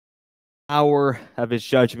 The hour of his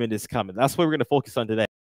judgment is coming. That's what we're going to focus on today.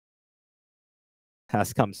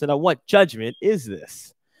 Has come. So now, what judgment is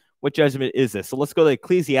this? What judgment is this? So let's go to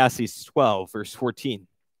Ecclesiastes 12, verse 14.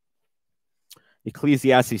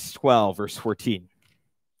 Ecclesiastes 12, verse 14.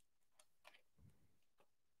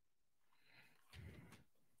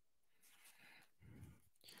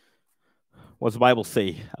 What does the Bible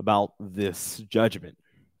say about this judgment?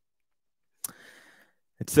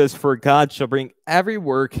 It says, for God shall bring every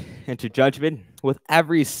work into judgment with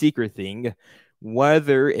every secret thing,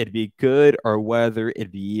 whether it be good or whether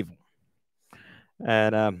it be evil.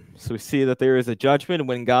 And so we see that there is a judgment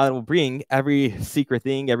when God will bring every secret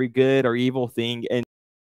thing, every good or evil thing. And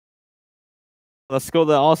let's go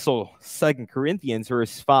to also 2 Corinthians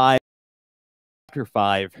chapter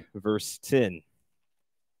 5, verse 10.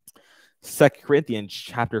 2 Corinthians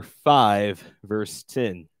chapter 5, verse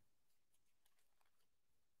 10.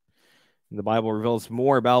 The Bible reveals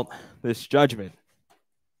more about this judgment.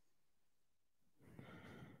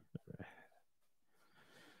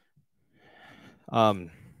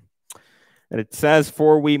 And it says,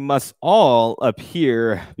 for we must all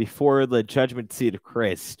appear before the judgment seat of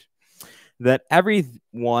Christ, that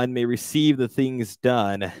everyone may receive the things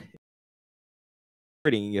done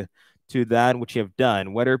according to that which you have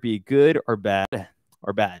done, whether it be good or bad.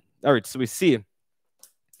 All right, so we see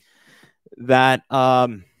that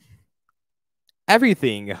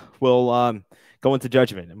everything will go into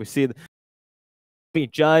judgment. And we see be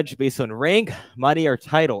judged based on rank, money, or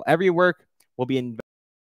title. Every work will be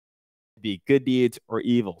good deeds or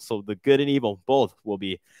evil. So the good and evil both will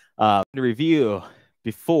be in review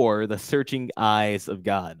before the searching eyes of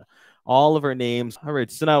God. All of our names. All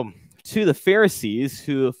right, so now to the Pharisees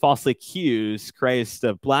who falsely accused Christ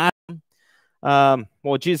of blasphemy,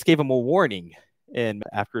 well, Jesus gave them a warning. And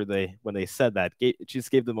when they said that, Jesus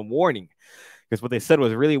gave them a warning, because what they said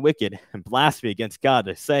was really wicked and blasphemy against God,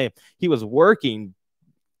 to say he was working,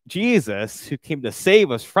 Jesus, who came to save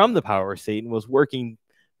us from the power of Satan, was working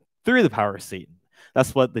through the power of Satan.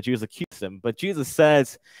 That's what the Jews accused him. But Jesus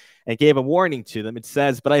says and gave a warning to them. It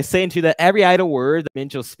says, "But I say unto you that every idle word that men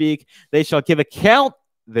shall speak, they shall give account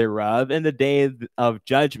thereof in the day of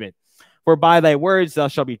judgment. For by thy words thou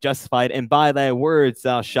shalt be justified, and by thy words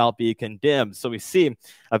thou shalt be condemned." So we see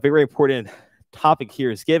a very important topic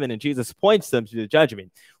here is given, and Jesus points them to the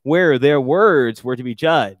judgment, where their words were to be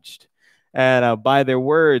judged, and by their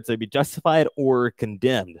words they'd be justified or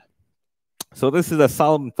condemned. So this is a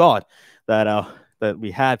solemn thought that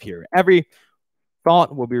we have here. Every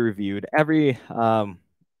thought will be reviewed. Every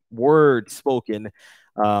word spoken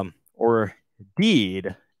or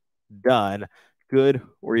deed done, good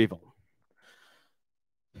or evil,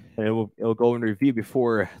 and it'll go in review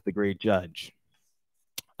before the great judge.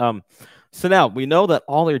 So now we know that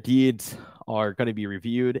all our deeds are going to be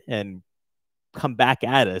reviewed and come back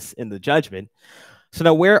at us in the judgment. So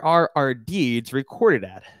now, where are our deeds recorded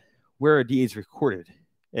at? Where are deeds recorded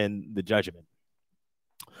in the judgment?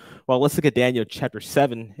 Well, let's look at Daniel chapter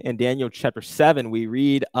 7. In Daniel chapter 7, we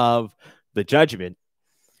read of the judgment.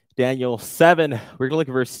 Daniel 7, we're going to look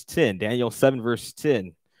at verse 10. Daniel 7, verse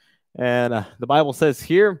 10. And the Bible says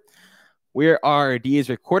here, where are our deeds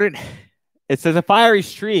recorded? It says, "A fiery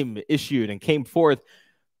stream issued and came forth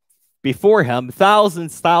before him.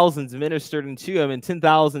 Thousands ministered unto him, and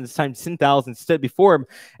 10,000 times 10,000 stood before him."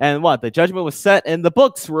 And what? The judgment was set, and the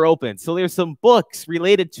books were opened. So there's some books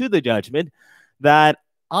related to the judgment that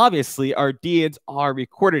obviously our deeds are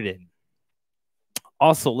recorded in.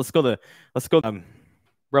 Also, let's go to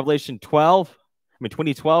Revelation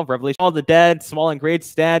 2012, Revelation. "All the dead, small and great,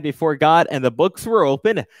 stand before God, and the books were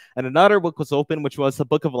open, and another book was open, which was the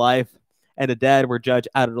book of life, and the dead were judged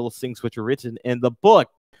out of those things which were written in the book."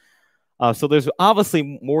 So there's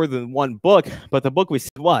obviously more than one book, but the book we see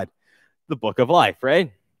what? The book of life,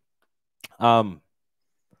 right? So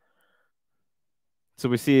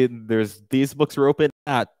we see there's these books were open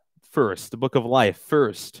at first, the book of life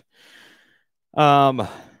first.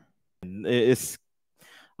 It's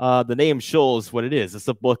the name shows what it is. It's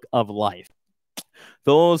the book of life.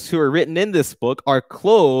 Those who are written in this book are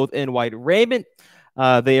clothed in white raiment.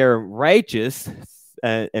 They are righteous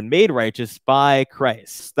and made righteous by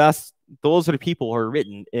Christ. Those are the people who are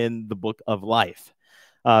written in the book of life,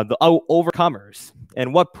 the overcomers.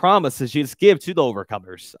 And what promise does Jesus give to the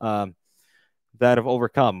overcomers that have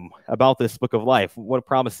overcome about this book of life? What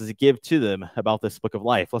promise does he give to them about this book of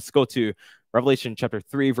life? Let's go to Revelation chapter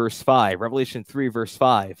 3, verse 5. Revelation 3, verse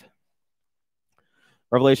 5.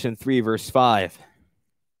 Revelation 3, verse 5.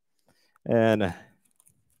 And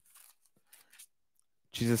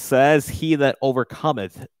Jesus says, "He that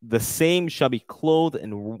overcometh, the same shall be clothed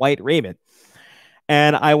in white raiment,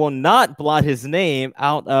 and I will not blot his name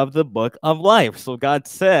out of the book of life." So God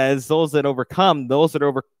says, those that overcome, those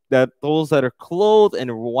that are clothed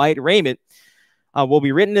in white raiment, will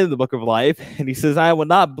be written in the book of life. And he says, "I will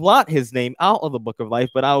not blot his name out of the book of life,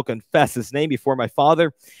 but I will confess his name before my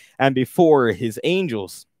Father and before his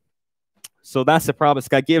angels." So that's the promise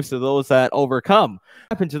God gives to those that overcome. What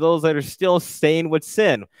happened to those that are still staying with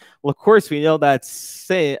sin? Well, of course, we know that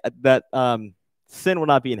sin will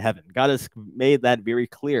not be in heaven. God has made that very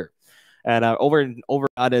clear. And over and over,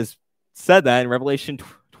 God has said that in Revelation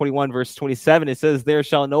 21, verse 27. It says, "There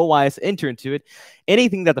shall no wise enter into it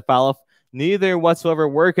anything that defileth, neither whatsoever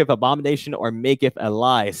worketh abomination or maketh a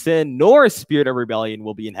lie. Sin nor spirit of rebellion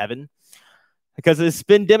will be in heaven." Because it's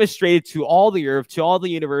been demonstrated to all the earth, to all the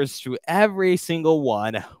universe, to every single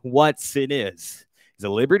one, what sin is. Is it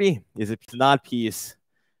liberty? Is it not peace?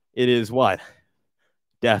 It is what?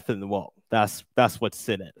 Death and woe. That's what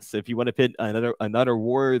sin is. So if you want to put another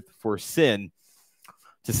word for sin,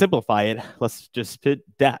 to simplify it, let's just put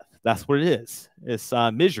death. That's what it is. It's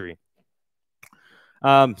misery.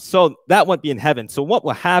 So that won't be in heaven. So what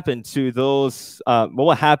will happen to those? What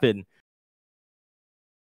will happen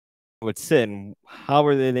with sin? How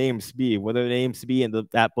will their names be? Will their names be in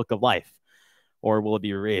that book of life, or will it be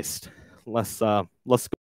erased? Let's go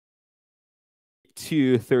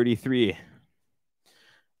to 33.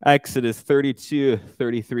 Exodus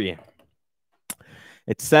 32:33.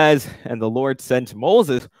 It says, "And the Lord said to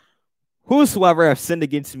Moses, Whosoever hath sinned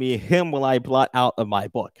against me, him will I blot out of my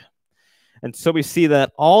book." And so we see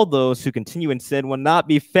that all those who continue in sin will not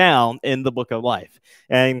be found in the book of life.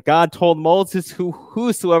 And God told Moses,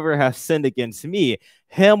 "Whosoever hath sinned against me,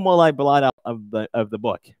 him will I blot out of the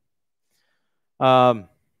book."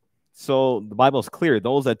 So the Bible is clear.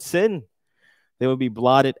 Those that sin, they will be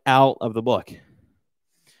blotted out of the book.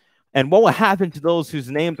 And what will happen to those whose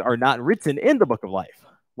names are not written in the book of life?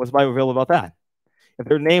 What's the Bible feel about that? If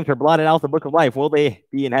their names are blotted out of the book of life, will they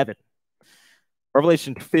be in heaven?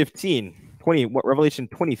 Revelation 20:15. Revelation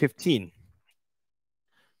 20:15.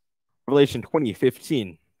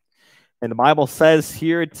 And the Bible says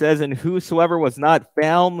here, it says, and whosoever was not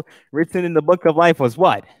found written in the book of life was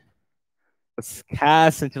what? Was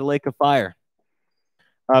cast into the lake of fire.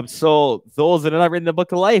 So those that are not written in the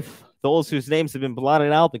book of life, those whose names have been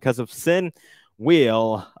blotted out because of sin,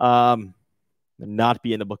 will not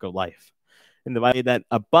be in the book of life. And the Bible made that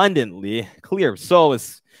abundantly clear. So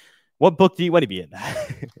what book do you want to be in?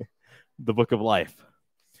 The book of life.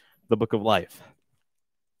 The book of life.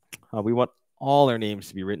 We want all our names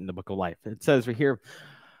to be written in the book of life. It says right here,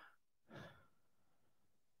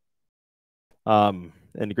 in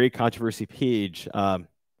the Great Controversy, page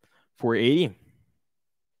 480,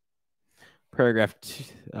 paragraph 3.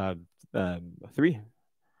 Thank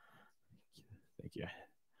you.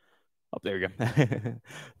 Oh, there we go.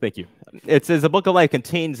 Thank you. It says the book of life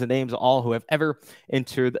contains the names of all who have ever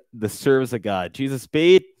entered the service of God. Jesus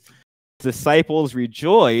bade his disciples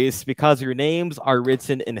rejoice because your names are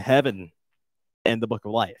written in heaven in the book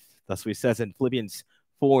of life. That's what he says in Philippians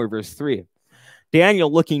 4, verse 3.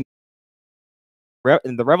 Daniel, looking,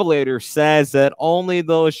 and the Revelator says that only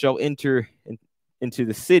those shall enter into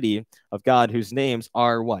the city of God whose names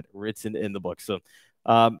are what? Written in the book. So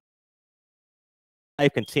life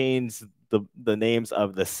contains the names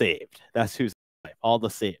of the saved. That's who's life, all the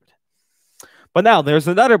saved. But now there's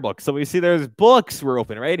another book. So we see there's books were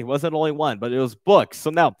open, right? It wasn't only one, but it was books. So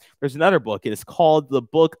now there's another book. It is called the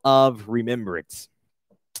Book of Remembrance,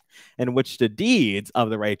 in which the deeds of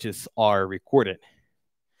the righteous are recorded.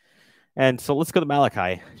 And so let's go to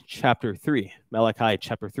Malachi chapter 3. Malachi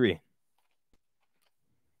chapter 3.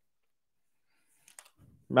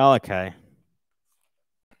 Malachi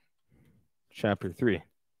chapter 3.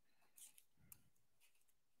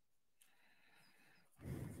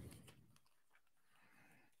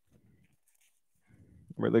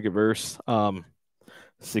 We're looking at verse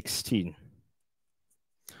 16.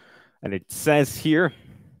 And it says here,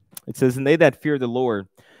 it says, and they that fear the Lord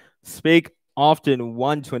spake often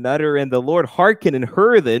one to another, and the Lord hearkened and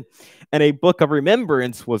heard it, and a book of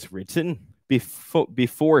remembrance was written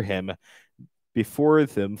before him, for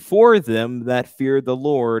them that feared the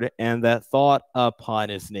Lord and that thought upon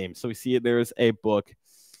his name. So we see there's a book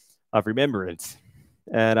of remembrance.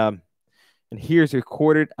 And here's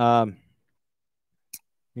recorded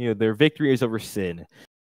their victories over sin.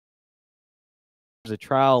 There's a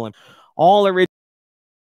trial and all original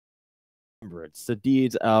remembrance, the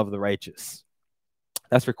deeds of the righteous.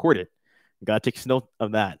 That's recorded. God takes note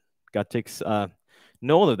of that. God takes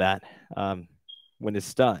note of that when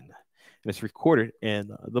it's done. And it's recorded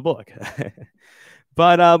in the book.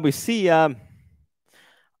 But we see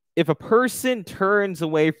if a person turns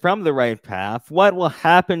away from the right path, what will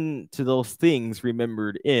happen to those things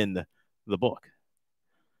remembered in the book?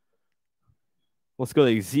 Let's go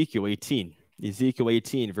to Ezekiel 18. Ezekiel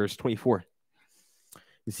 18, verse 24.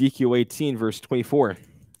 Ezekiel 18, verse 24.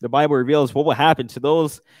 The Bible reveals what will happen to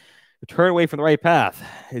those who turn away from the right path.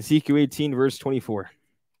 Ezekiel 18, verse 24.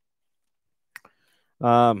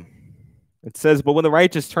 It says, but when the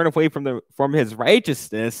righteous turn away from his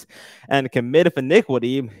righteousness and committeth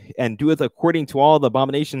iniquity and doeth according to all the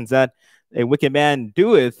abominations that a wicked man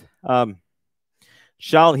doeth,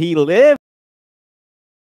 shall he live?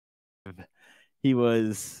 He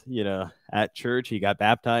was, at church, he got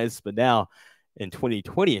baptized, but now in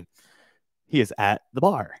 2020, he is at the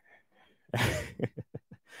bar.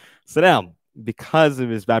 So now, because of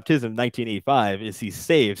his baptism in 1985, is he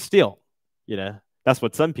saved still? That's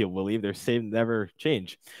what some people believe. They're saved and never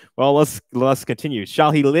change. Well, let's continue. Shall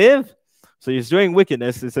he live? So he's doing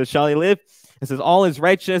wickedness. It says, shall he live? It says, all his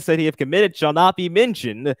righteousness that he have committed shall not be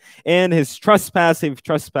mentioned, and his trespass he have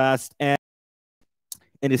trespassed, and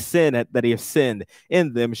his sin that he has sinned,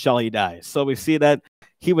 in them shall he die. So we see that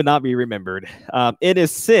he would not be remembered. In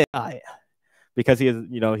his sin, because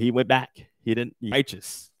he went back. He didn't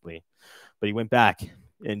righteously, but he went back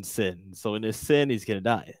in sin. So in his sin, he's going to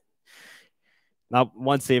die. Not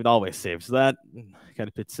once saved, always saved. So that kind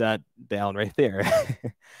of puts that down right there.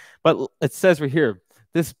 But it says right here,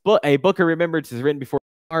 this book, a book of remembrance is written before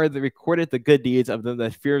are the recorded the good deeds of them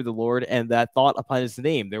that fear the Lord and that thought upon his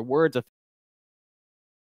name. Their words of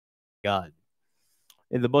God.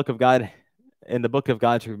 In the book of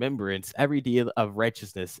God's remembrance, every deed of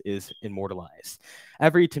righteousness is immortalized.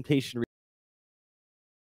 Every temptation,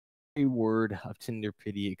 every word of tender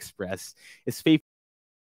pity expressed is faithful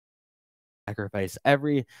sacrifice.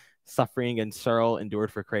 Every suffering and sorrow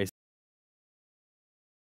endured for Christ.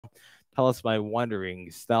 Tell us my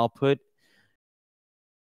wanderings. Thou put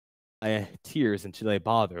my tears into thy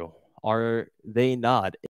bottle. Are they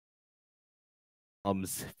not?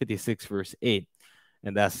 Psalms 56, verse 8.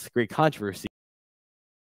 And that's great controversy.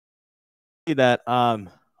 That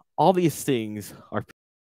All these things are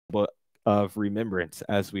book of remembrance,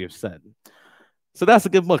 as we have said. So that's a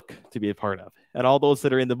good book to be a part of. And all those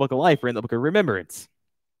that are in the book of life are in the book of remembrance.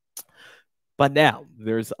 But now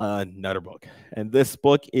there's another book. And this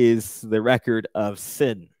book is the record of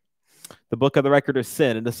sin. The book of the record of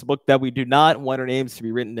sin. And this is a book that we do not want our names to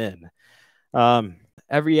be written in.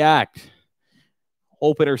 Every act,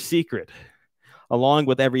 open or secret, along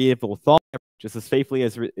with every evil thought, just as faithfully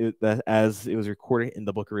as it was recorded in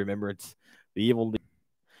the book of remembrance, the evil.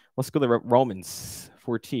 Let's go to Romans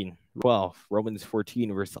 14, 12. Romans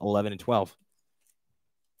 14, verse 11 and 12.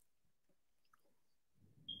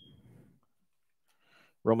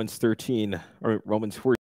 Romans 13, or Romans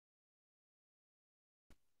 14.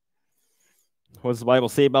 What does the Bible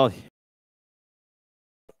say about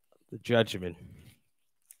the judgment?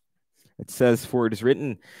 It says, for it is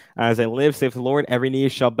written, as I live, saith the Lord, every knee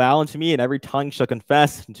shall bow unto me, and every tongue shall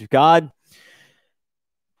confess unto God.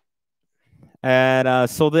 And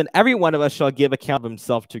so then every one of us shall give account of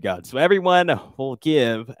himself to God. So everyone will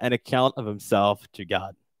give an account of himself to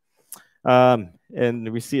God.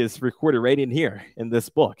 And we see it's recorded right in here in this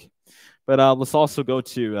book. But let's also go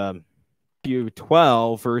to Matthew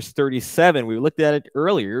 12, verse 37. We looked at it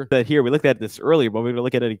earlier. But here, we looked at this earlier, but we're going to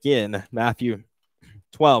look at it again. Matthew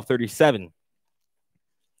 12, 37.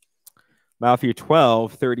 Matthew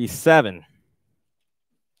 12, 37.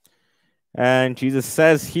 And Jesus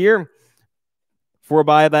says here, for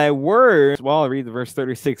by thy words, well, I'll read the verse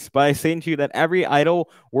 36. But I say unto you that every idle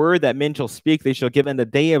word that men shall speak, they shall give in the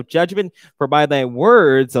day of judgment. For by thy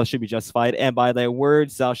words thou shalt be justified, and by thy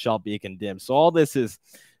words thou shalt be condemned. So all this is,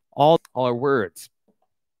 all our words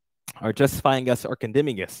are justifying us or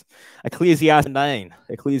condemning us. Ecclesiastes 9.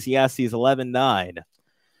 Ecclesiastes 11:9.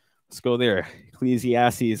 Let's go there.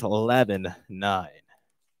 Ecclesiastes 11:9.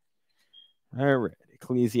 All right.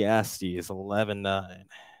 Ecclesiastes 11:9.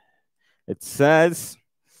 It says,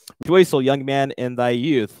 rejoice, O young man, in thy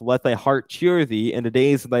youth. Let thy heart cheer thee in the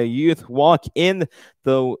days of thy youth. Walk in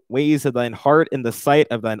the ways of thine heart, in the sight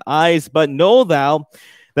of thine eyes. But know thou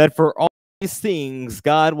that for all these things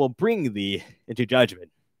God will bring thee into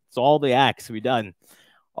judgment. So all the acts we've done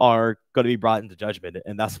are going to be brought into judgment.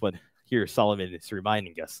 And that's what here Solomon is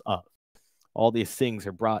reminding us of. All these things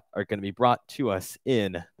are going to be brought to us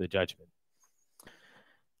in the judgment.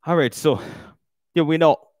 All right, so we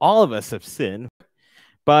know all of us have sinned,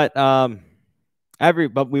 but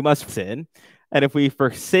we must sin, and if we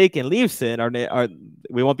forsake and leave sin,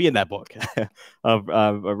 we won't be in that book of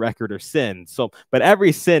a record of sin. So, but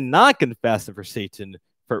every sin not confessed and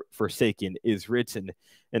forsaken is written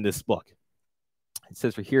in this book. It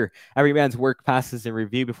says right here, every man's work passes in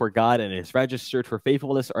review before God and is registered for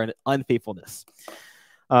faithfulness or unfaithfulness.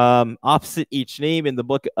 Opposite each name in the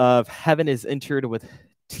book of heaven is entered with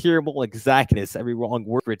terrible exactness. Every wrong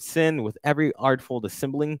word for sin, with every artful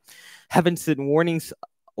dissembling. Heaven sent warnings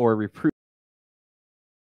or reproof.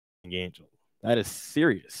 Angel. That is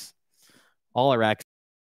serious. All our acts.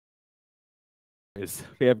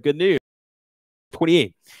 We have good news.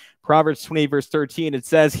 28. Proverbs 20, verse 13. It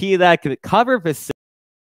says, he that covereth his sin,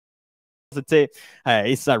 say,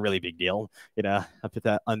 hey, it's not really a big deal. I put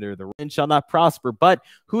that under the wind, shall not prosper. But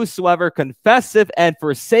whosoever confesseth and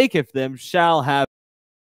forsaketh them shall have,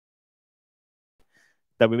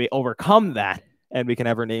 that we may overcome that, and we can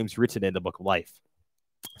have our names written in the book of life.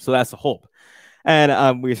 So that's the hope.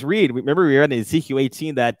 And we read in Ezekiel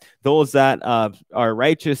 18 that those that are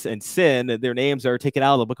righteous and sin, their names are taken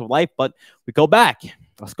out of the book of life. But we go back.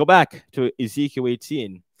 Let's go back to Ezekiel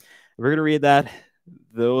 18. We're going to read that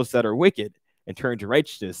those that are wicked and turn to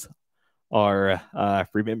righteousness are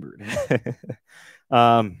remembered.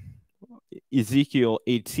 Ezekiel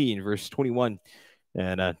 18, verse 21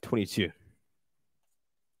 and 22.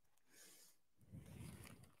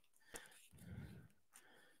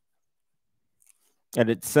 And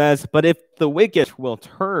it says, but if the wicked will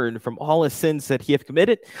turn from all his sins that he hath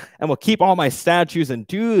committed, and will keep all my statutes and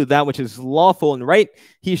do that which is lawful and right,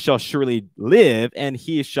 he shall surely live, and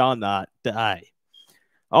he shall not die.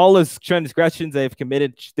 All his transgressions they have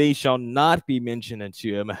committed, they shall not be mentioned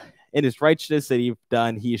unto him. In his righteousness that he hath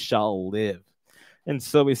done, he shall live. And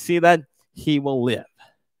so we see that he will live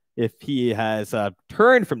if he has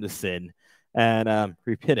turned from the sin and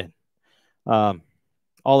repented.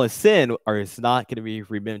 All his sin is not going to be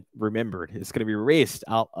remembered. It's going to be erased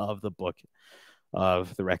out of the book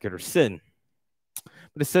of the record of sin.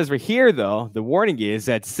 But it says right here, though, the warning is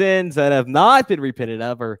that sins that have not been repented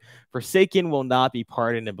of or forsaken will not be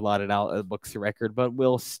pardoned and blotted out of the books of record, but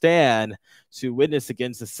will stand to witness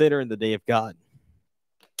against the sinner in the day of God.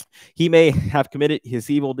 He may have committed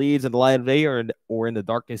his evil deeds in the light of day or in the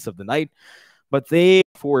darkness of the night, but they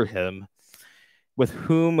for him, with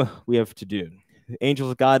whom we have to do. The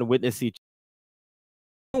angels of God witness each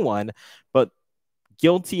one, but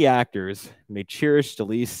guilty actors may cherish the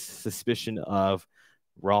least suspicion of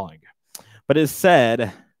wrong. But it is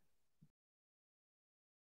said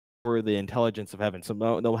for the intelligence of heaven, so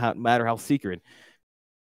no matter how secret,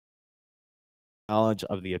 knowledge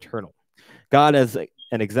of the eternal. God has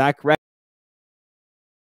an exact record,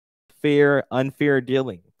 fair, unfair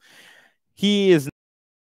dealing. He is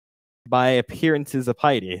by appearances of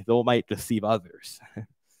piety, though it might deceive others.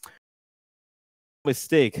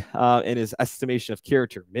 Mistake in his estimation of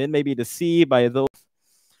character. Men may be deceived by those.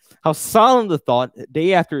 How solemn the thought,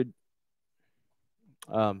 day after.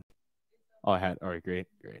 All right, great.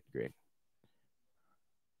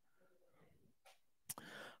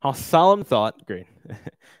 How solemn thought, great.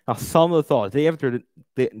 How solemn the thought, day after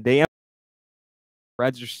day after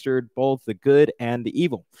registered both the good and the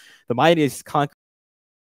evil. The mightiest conquer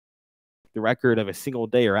the record of a single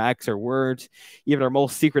day, or acts or words, even our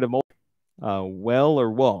most secret emotions, well or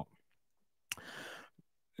woe.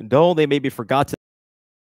 Though they may be forgotten.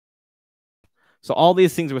 So all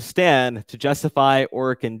these things will stand to justify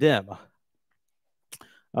or condemn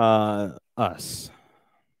us.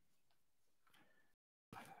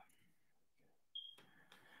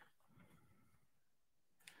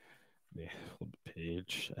 Flip the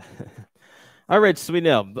page. All right, so we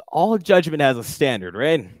know all judgment has a standard,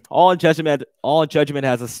 right? All judgment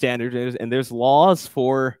has a standard, and there's laws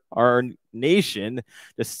for our nation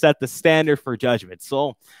to set the standard for judgment.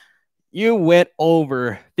 So you went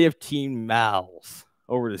over 15 miles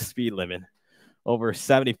over the speed limit, over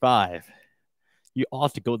 75. You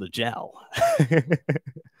ought to go to jail.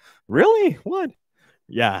 Really? What?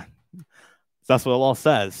 Yeah, that's what the law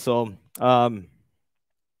says. So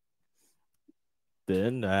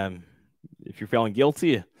then if you're feeling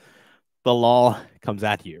guilty, the law comes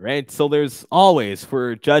at you, right? So there's always,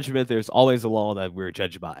 for judgment, there's always a law that we're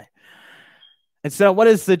judged by. And so what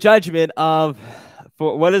is the judgment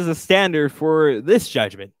what is the standard for this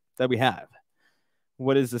judgment that we have?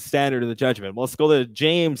 What is the standard of the judgment? Well, let's go to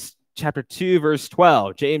James chapter 2, verse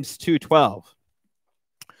 12. James 2:12.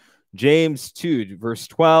 James 2, verse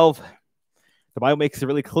 12. The Bible makes it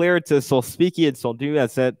really clear to so speak ye and so do,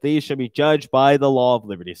 as that they shall be judged by the law of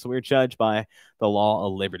liberty. So we're judged by the law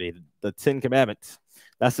of liberty, the 10 Commandments.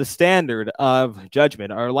 That's the standard of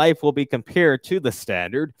judgment. Our life will be compared to the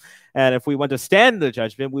standard. And if we want to stand in the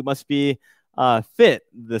judgment, we must be fit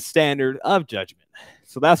the standard of judgment.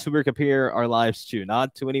 So that's who we compare our lives to,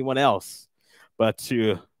 not to anyone else, but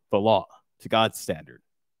to the law, to God's standard.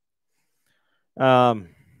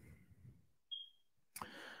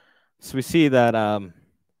 So we see that,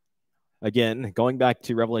 again, going back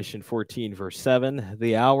to Revelation 14, verse 7,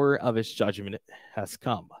 the hour of his judgment has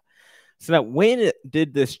come. So now when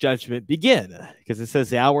did this judgment begin? Because it says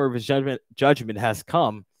the hour of his judgment has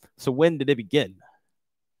come. So when did it begin?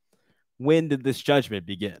 When did this judgment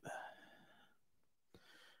begin?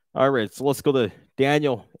 All right, so let's go to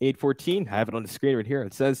Daniel 8:14. I have it on the screen right here.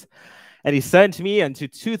 It says, and he said to me, unto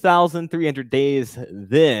 2,300 days,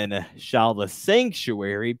 then shall the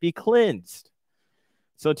sanctuary be cleansed.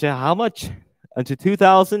 So to how much? Unto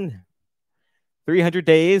 2,300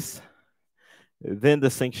 days, then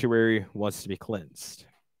the sanctuary wants to be cleansed.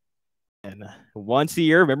 And once a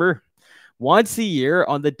year, remember, once a year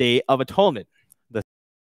on the Day of Atonement, the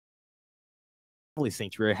heavenly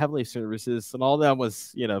sanctuary, heavenly services, and all that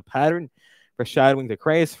was, pattern, foreshadowing the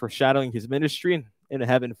Christ, foreshadowing his ministry in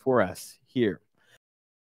heaven for us here.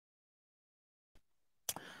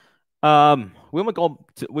 We won't go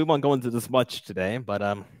into this much today, but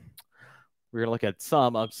we're gonna look at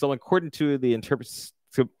some. So according to the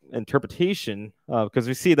interpretation, because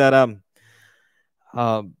we see that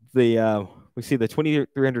we see the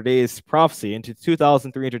 2,300 days prophecy into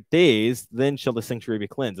 2,300 days, then shall the sanctuary be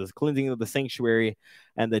cleansed. The cleansing of the sanctuary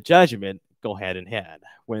and the judgment go hand in hand.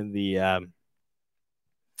 When the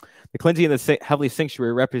cleansing of the heavenly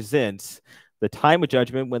sanctuary represents the time of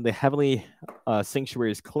judgment when the heavenly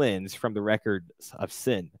sanctuary is cleansed from the records of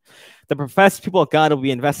sin. The professed people of God will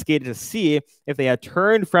be investigated to see if they had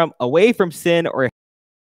turned away from sin or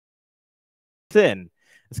sin.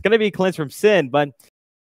 It's going to be cleansed from sin,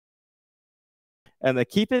 and they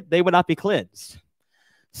keep it, they would not be cleansed.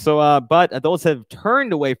 So, but those that have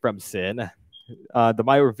turned away from sin, the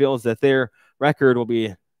Bible reveals that their record will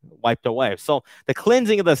be wiped away. So the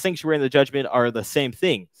cleansing of the sanctuary and the judgment are the same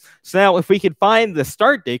thing. So now if we can find the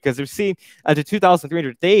start date, because we see to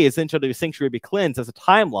 2,300 days until the sanctuary be cleansed as a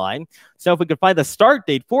timeline. So if we can find the start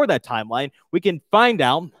date for that timeline, we can find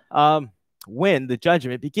out when the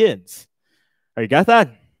judgment begins. All right, you got that?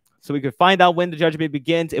 So we could find out when the judgment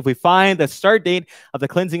begins if we find the start date of the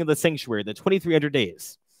cleansing of the sanctuary, the 2,300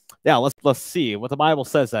 days. Now, let's see what the Bible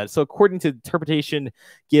says that. So according to the interpretation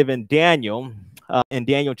given Daniel, in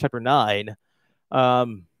Daniel chapter 9,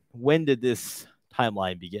 when did this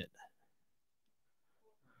timeline begin?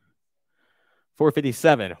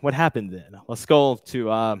 457. What happened then? Let's go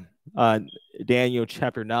to Daniel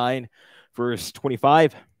chapter 9, verse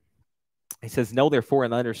 25. He says, "Know therefore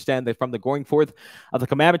and understand that from the going forth of the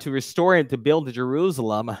commandment to restore and to build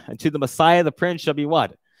Jerusalem unto the Messiah the Prince shall be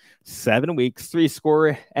what? 7 weeks,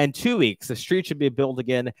 62 weeks. The street should be built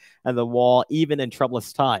again, and the wall even in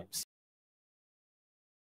troublous times."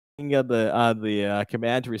 The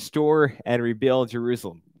command to restore and rebuild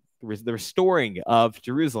Jerusalem, the restoring of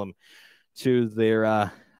Jerusalem to their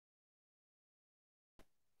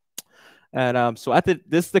so at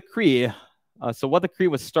this decree. So what decree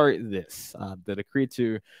would start this? The decree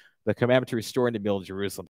to the commandment to restore and to build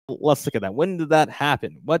Jerusalem. Let's look at that. When did that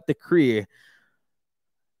happen? What decree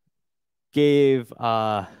gave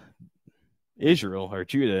Israel or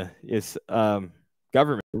Judah its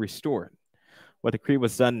government restored? What decree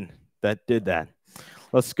was done that did that?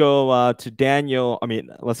 Let's go to Daniel.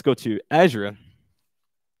 Let's go to Ezra.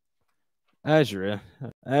 Ezra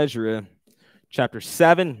chapter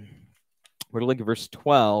 7. We're going to look at verse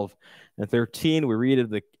 12 and 13. We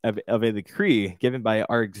read of a decree given by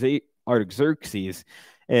Artaxerxes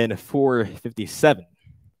in 457.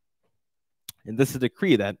 And this is a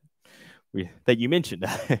decree that you mentioned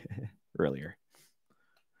earlier.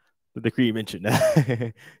 The decree you mentioned.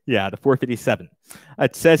 Yeah, the 457.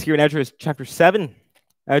 It says here in Ezra chapter 7,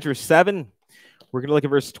 we're going to look at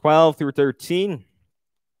verse 12 through 13.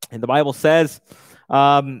 And the Bible says,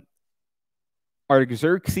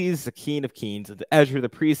 Artaxerxes, the king of kings, and Ezra the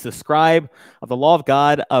priest, the scribe of the law of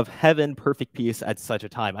God of heaven, perfect peace at such a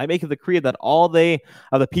time. I make a decree that all they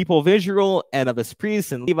of the people of Israel and of his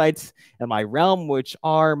priests and Levites in my realm, which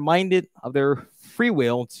are minded of their free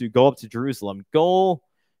will to go up to Jerusalem, go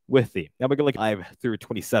with thee. Now we're going to look at 5 through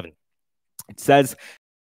 27. It says,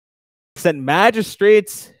 "Sent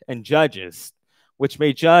magistrates and judges, which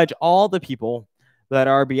may judge all the people that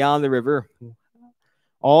are beyond the river,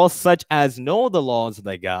 all such as know the laws of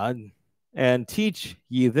thy God, and teach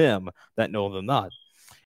ye them that know them not.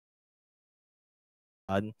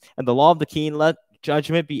 And the law of the king, let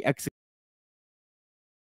judgment be executed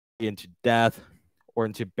into death, or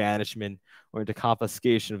into banishment, or into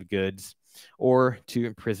confiscation of goods, or to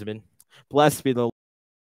imprisonment. Blessed be the Lord."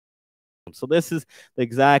 So this is the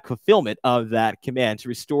exact fulfillment of that command to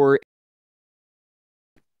restore.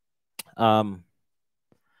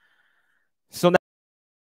 So now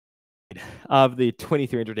of the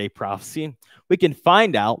 2,300-day prophecy, we can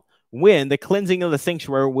find out when the cleansing of the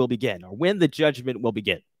sanctuary will begin, or when the judgment will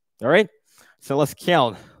begin. All right. So let's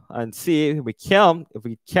count and see if we count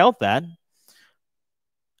that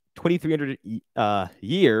 2,300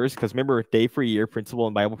 years, because remember, day for year principle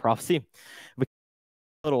in Bible prophecy. We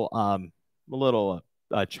a little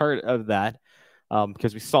chart of that,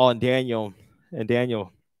 because we saw in Daniel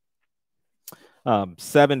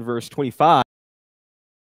 7 verse 25.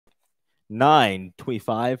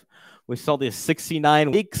 9:25, we saw the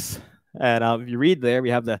 69 weeks, and if you read there, we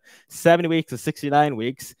have the 70 weeks, the 69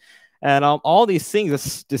 weeks, and all these things.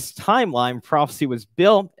 This timeline prophecy was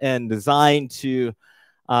built and designed to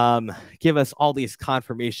give us all these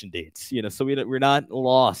confirmation dates, so we're not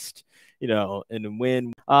lost, and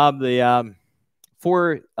when the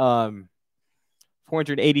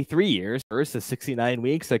 483 years versus 69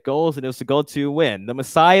 weeks that goes, and it was to go to when the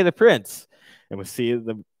Messiah, the Prince. And we see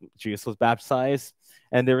Jesus was baptized,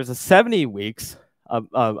 and there was a 70 weeks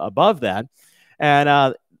above that,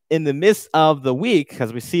 and in the midst of the week,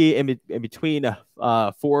 because we see in between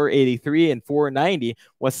 483 and 490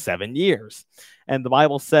 was 7 years, and the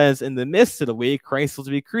Bible says in the midst of the week Christ was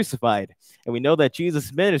to be crucified, and we know that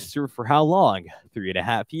Jesus ministered for how long?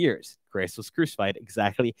 3.5 years. Christ was crucified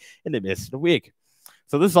exactly in the midst of the week.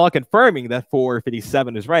 So this is all confirming that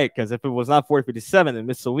 457 is right, because if it was not 457, then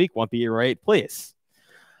midst of the week won't be a right place.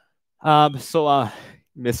 Midst of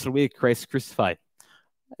the week, Christ crucified.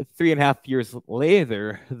 3.5 years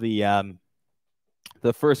later, the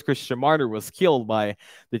first Christian martyr was killed by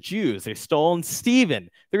the Jews. They stoned Stephen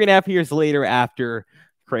 3.5 years later after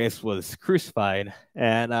Christ was crucified,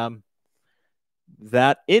 and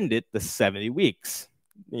that ended the 70 weeks.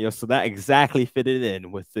 So that exactly fitted in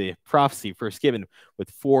with the prophecy first given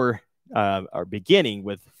with beginning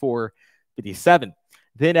with 457.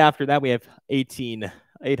 Then after that, we have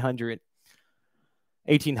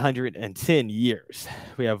 1,810 years.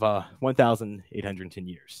 We have 1,810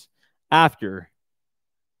 years after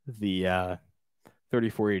the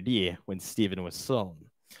 34 AD when Stephen was sown.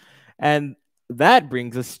 And that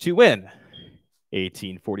brings us to when?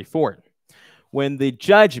 1844, when the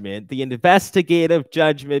judgment, the investigative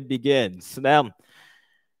judgment begins. So now,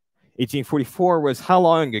 1844 was how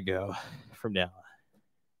long ago from now?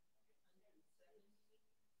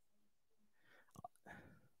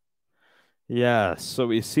 Yeah, so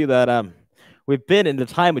we see that we've been in the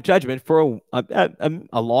time of judgment for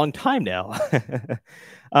a long time now.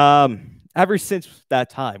 Ever since that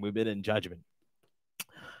time, we've been in judgment.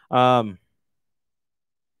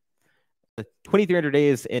 2300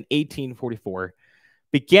 days in 1844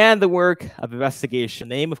 began the work of investigation.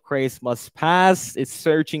 The name of Christ must pass its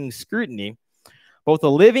searching scrutiny, both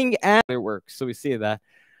the living and their works. So we see that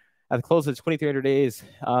at the close of 2300 days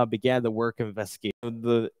began the work of investigation.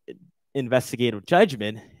 The investigative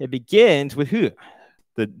judgment, it begins with who?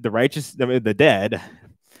 The righteous, the dead,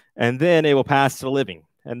 and then it will pass to the living.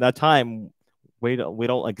 And that time, we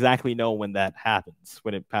don't exactly know when that happens,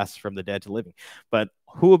 when it passes from the dead to living. But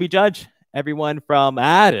who will be judged? Everyone from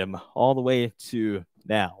Adam all the way to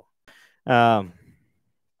now.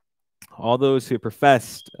 All those who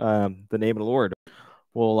professed the name of the Lord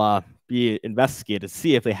will be investigated to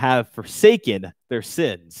see if they have forsaken their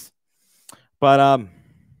sins. But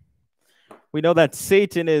we know that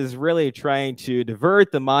Satan is really trying to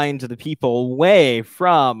divert the minds of the people away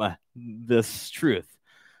from this truth.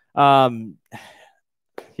 He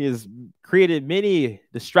has created many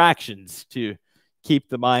distractions to keep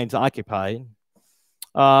the minds occupied,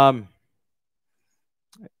 as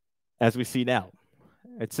we see now.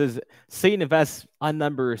 It says, Satan invests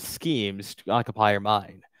unnumbered schemes to occupy our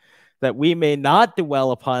mind, that we may not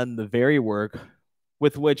dwell upon the very work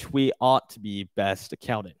with which we ought to be best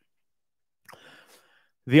accounted.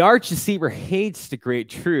 The arch deceiver hates the great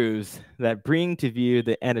truths that bring to view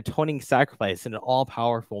an atoning sacrifice and an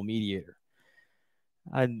all-powerful mediator.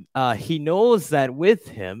 And he knows that with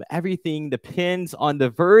him, everything depends on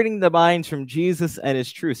diverting the minds from Jesus and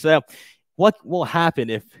his truth. So what will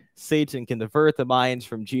happen if Satan can divert the minds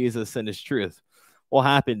from Jesus and his truth? What will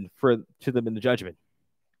happen to them in the judgment?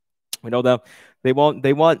 We know that they won't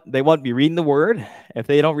be reading the word. If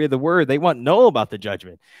they don't read the word, they won't know about the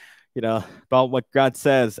judgment. About what God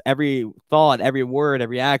says. Every thought, every word,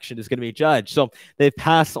 every action is going to be judged. So they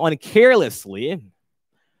pass on carelessly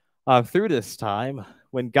through this time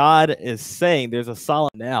when God is saying there's a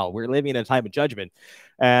solemn now. We're living in a time of judgment,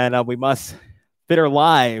 and we must fit our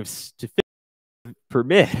lives to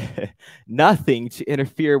permit nothing to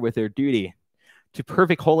interfere with their duty to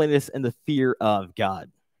perfect holiness and the fear of God.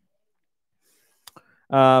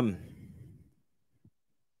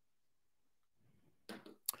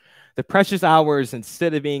 The precious hours,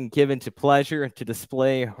 instead of being given to pleasure, to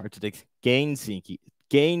display, or to gain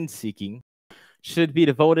seeking, should be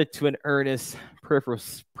devoted to an earnest,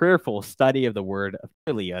 prayerful study of the word,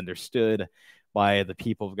 clearly understood by the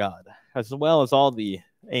people of God, as well as all the.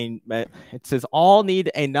 It says all need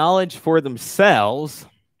a knowledge for themselves.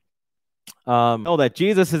 Know that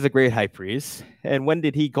Jesus is a great high priest, and when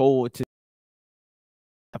did he go to the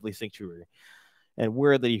heavenly sanctuary? And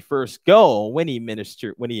where did he first go when he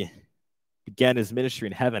began his ministry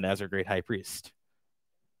in heaven as our great high priest?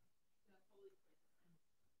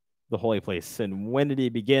 The holy place. And when did he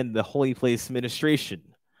begin the holy place ministration?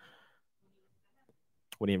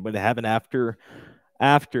 When he went to heaven after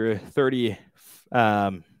 31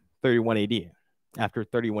 AD. After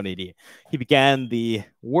 31 AD, he began the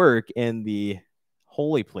work in the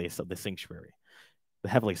holy place of the sanctuary, the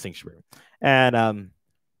heavenly sanctuary. And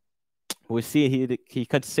we see he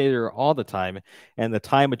could stay there all the time, and the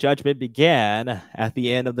time of judgment began at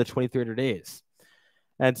the end of the 2300 days.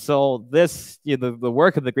 And so this, the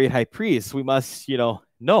work of the great high priest, we must,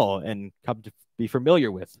 know and come to be familiar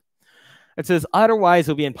with. It says, otherwise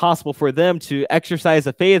it will be impossible for them to exercise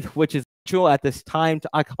the faith which is natural at this time to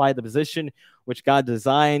occupy the position which God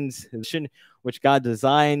designs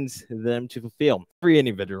them to fulfill. Every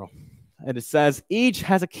individual. And it says, each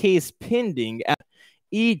has a case pending.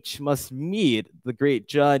 Each must meet the great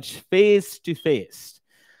judge face to face.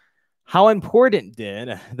 How important,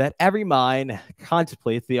 then, that every mind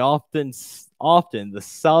contemplate the often the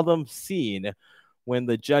seldom seen when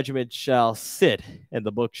the judgment shall sit and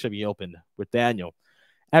the book shall be opened with Daniel.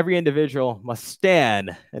 Every individual must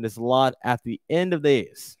stand in his lot at the end of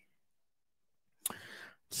days.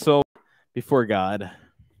 So, before God,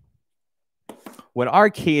 when our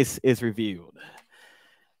case is reviewed,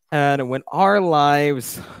 and when our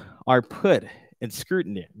lives are put in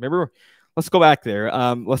scrutiny, remember, let's go back there.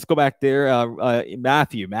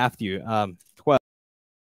 Matthew 12,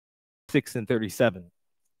 6 and 37.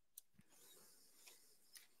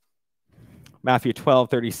 Matthew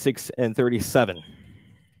 12:36 and 37.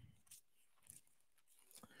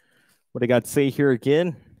 What did God say here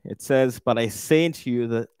again? It says, "But I say unto you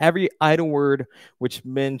that every idle word which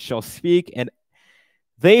men shall speak, and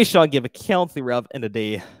they shall give account thereof in the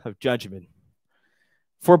day of judgment.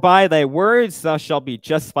 For by thy words thou shalt be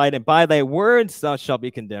justified, and by thy words thou shalt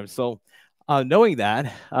be condemned." So, knowing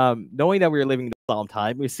that we're living in the solemn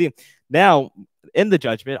time, we see now in the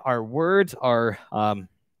judgment, our words are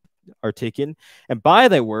taken, and by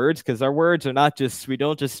thy words, because our words are not just, we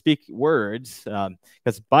don't just speak words,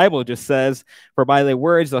 because the Bible just says, "For by thy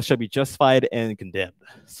words thou shalt be justified and condemned."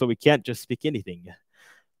 So we can't just speak anything.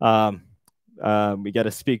 We got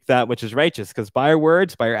to speak that which is righteous, because by our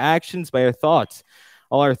words, by our actions, by our thoughts,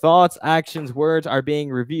 all our thoughts, actions, words are being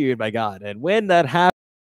reviewed by God. And when that happens,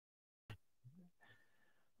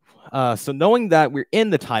 so knowing that we're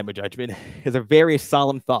in the time of judgment is a very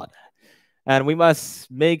solemn thought. And we must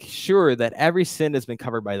make sure that every sin has been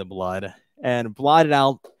covered by the blood and blotted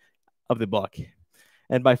out of the book,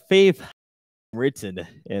 and by faith written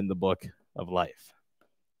in the book of life.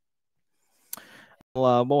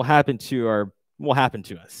 What will happen to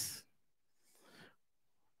us?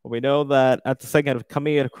 Well, we know that at the second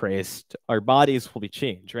coming of Christ, our bodies will be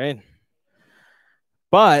changed, right?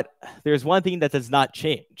 But there's one thing that does not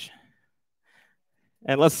change.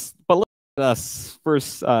 And look at us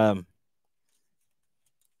first.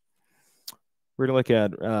 We're going to look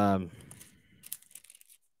at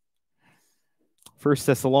 1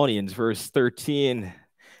 Thessalonians, verse 13.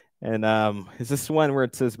 And is this one where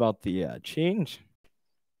it says about the change?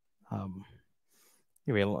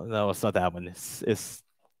 Anyway, no, it's not that one. It's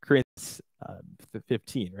Corinthians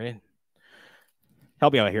 15, right?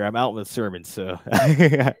 Help me out here. I'm out with the sermon, so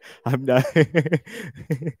I'm not.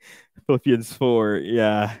 Philippians 4,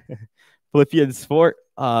 yeah. Philippians 4,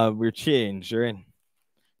 we're changed, right?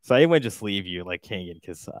 So I wouldn't just leave you like hanging,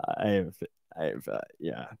 because I have,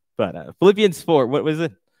 yeah. But Philippians 4, what was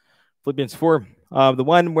it? Philippians 4, the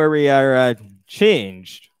one where we are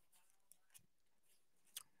changed.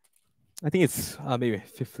 I think it's maybe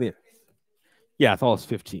 15. Yeah, I thought it was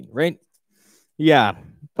 15, right? Yeah,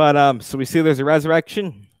 but so we see there's a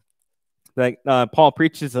resurrection that Paul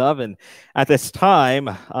preaches of, and at this time,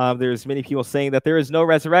 there's many people saying that there is no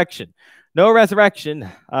resurrection. No resurrection.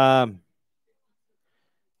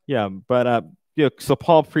 Yeah, but so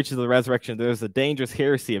Paul preaches the resurrection. There's a dangerous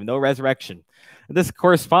heresy of no resurrection. And this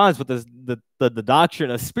corresponds with the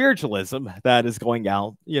doctrine of spiritualism that is going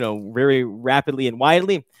out, very rapidly and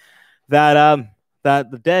widely, that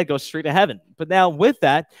the dead go straight to heaven. But now with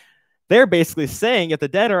that, they're basically saying if the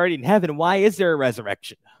dead are already in heaven, why is there a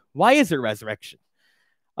resurrection? Why is there a resurrection?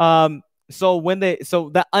 So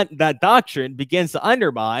that doctrine begins to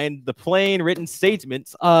undermine the plain written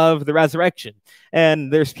statements of the resurrection.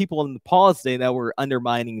 And there's people in Paul's day that were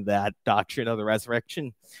undermining that doctrine of the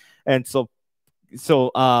resurrection. And so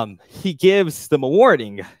he gives them a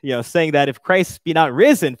warning, saying that if Christ be not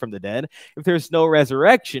risen from the dead, if there's no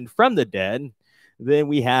resurrection from the dead, then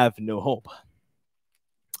we have no hope.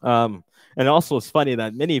 And also it's funny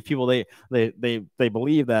that many people, they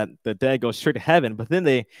believe that the dead go straight to heaven, but then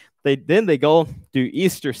they go do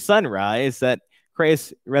Easter sunrise that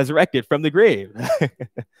Christ resurrected from the grave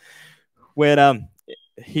when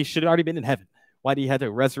he should have already been in heaven. Why do you have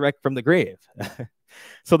to resurrect from the grave?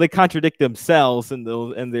 So they contradict themselves in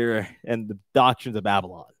the doctrines of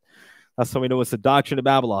Babylon. That's how we know it's the doctrine of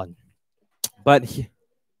Babylon. But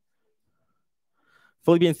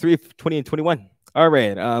Philippians 3:20 and 21. All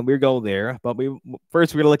right, we'll go there. But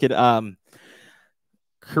first we're going to look at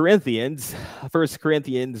Corinthians, 1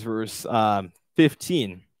 Corinthians verse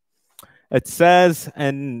 15. It says,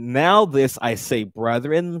 "And now this I say,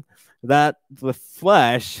 brethren, that the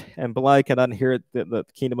flesh and blood cannot inherit the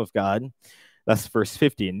kingdom of God." That's verse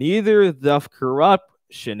 15. "Neither doth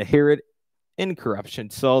corruption inherit incorruption."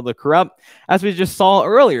 So the corrupt, as we just saw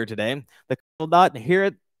earlier today, the will not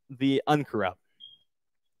inherit the uncorrupt.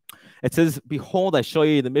 It says, "Behold, I show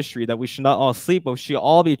you the mystery, that we should not all sleep, but we shall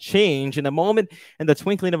all be changed in a moment, in the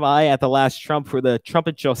twinkling of an eye, at the last trump. For the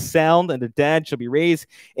trumpet shall sound, and the dead shall be raised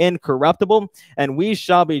incorruptible, and we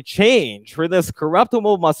shall be changed. For this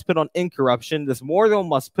corruptible must put on incorruption, this mortal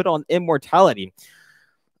must put on immortality."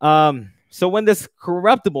 So when this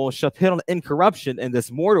corruptible shall put on incorruption, and this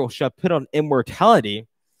mortal shall put on immortality,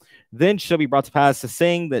 then shall be brought to pass the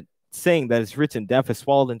saying that is written, "Death is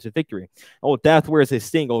swallowed into victory." "O death, where is his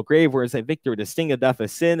sting? O grave, where is thy victory? The sting of death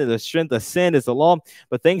is sin, and the strength of sin is the law.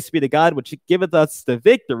 But thanks be to God, which giveth us the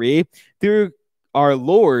victory through our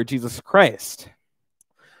Lord Jesus Christ."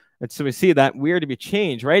 And so we see that we are to be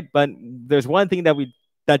changed, right? But there's one thing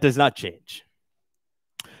that does not change.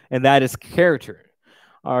 and that is character.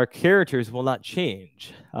 Our characters will not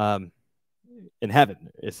change in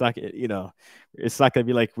heaven. It's not, it's not going to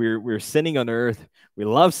be like we're sinning on earth. We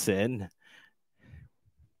love sin,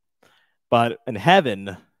 but in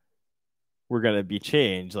heaven, we're going to be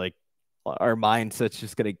changed. Like our mindset's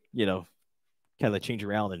just going to, kind of change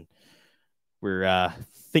around, and we're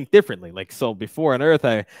think differently. Like, so before on earth,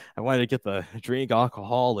 I wanted to get the drink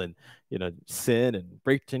alcohol and, sin and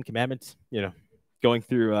break 10 commandments, going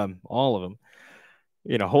through all of them,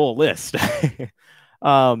 whole list.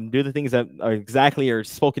 Do the things that are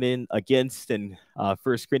spoken in against in 1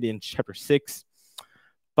 Corinthians chapter 6.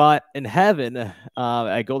 But in heaven,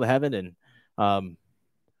 I go to heaven, and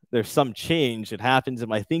there's some change that happens in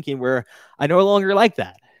my thinking where I no longer like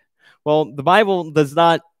that. Well, the Bible does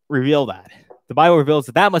not reveal that. The Bible reveals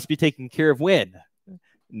that must be taken care of when?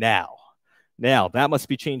 Now. That must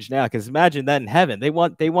be changed now. Because imagine that in heaven, they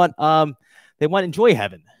want to enjoy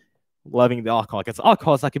heaven, loving the alcohol, because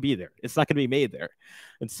alcohol is not going to be there. It's not going to be made there.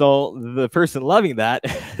 And so the person loving that,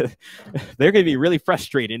 they're going to be really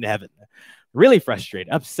frustrated in heaven, really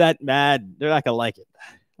frustrated, upset, mad. They're not going to like it.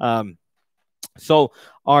 So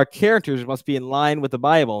our characters must be in line with the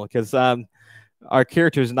Bible, because our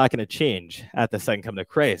character is not going to change at the second coming of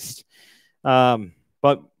Christ.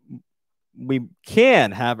 But we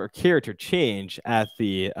can have our character change at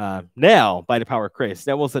the now by the power of Christ.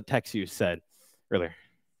 That was the text you said earlier.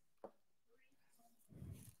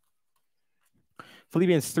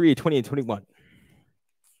 Philippians 3:20 and 21.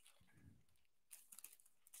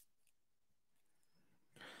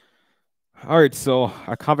 All right, so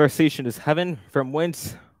our conversation is heaven, from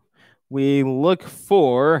whence we look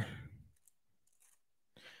for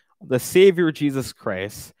the Savior Jesus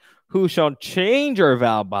Christ, who shall change our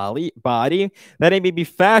vile body, that it may be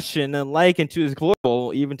fashioned and like unto his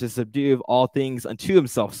glory, even to subdue all things unto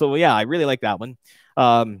himself. So yeah, I really like that one.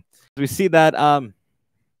 We see that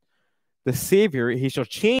the Savior, he shall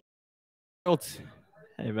change,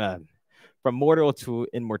 amen, from mortal to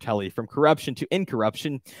immortality, from corruption to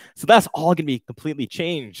incorruption. So that's all going to be completely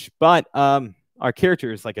changed. But our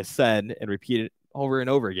characters, like I said and repeated over and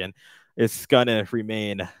over again, it's going to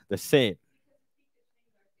remain the same.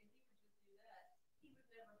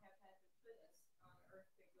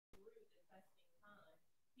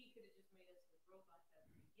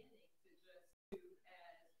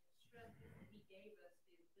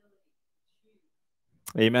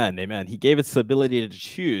 Amen. Amen. He gave us the ability to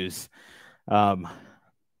choose. We're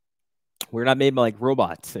not made like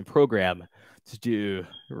robots and programmed to do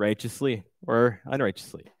righteously or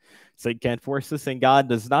unrighteously. Satan can't force us, and God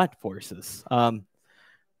does not force us.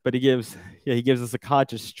 But he gives us a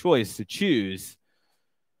conscious choice to choose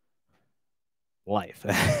life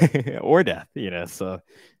or death. So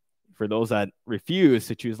for those that refuse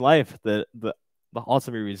to choose life, the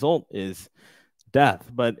ultimate result is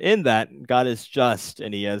death. But in that, God is just,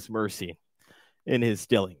 and he has mercy in his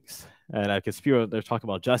dealings. And because people, they're talking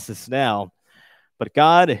about justice now, but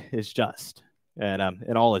God is just, and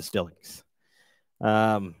in all his dealings,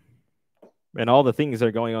 and all the things that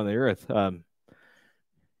are going on the earth.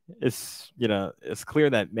 It's clear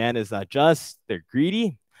that man is not just; they're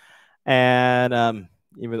greedy, and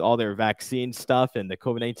even with all their vaccine stuff and the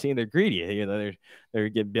COVID-19, they're greedy. They're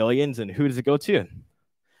getting billions, and who does it go to?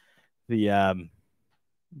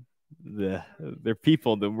 Their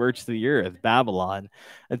people, the merchants of the earth, Babylon.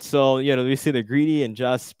 And so, we see they're greedy and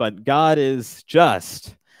just, but God is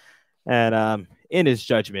just, and in his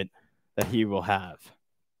judgment that he will have.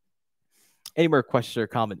 Any more questions or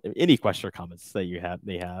comments? Any questions or comments that you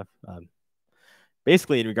may have?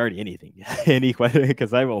 Basically, in regard to anything, any question,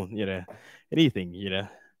 because I will, anything,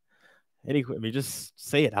 just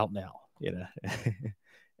say it out now,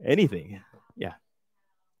 anything, yeah.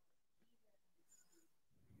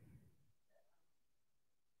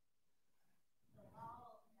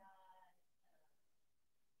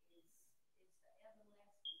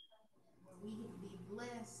 We will be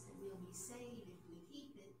blessed and we'll be saved if we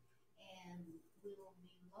keep it, and we'll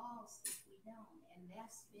be lost if we don't. And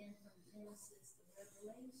that's been from Genesis to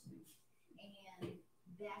Revelation, and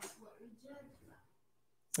that's what we judge by.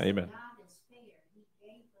 So Amen. God is fair. He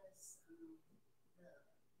gave us the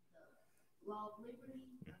law of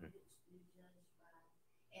liberty, of which we judge by.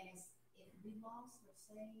 And if we lost or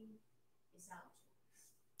saved, it's our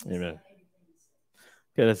choice. Amen.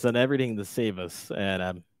 God has done everything to save us,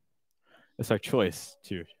 and it's our choice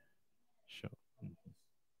to show.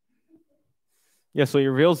 Yeah, so he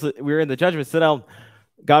reveals that we're in the judgment. So now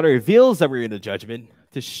God reveals that we're in the judgment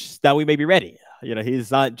that we may be ready. He's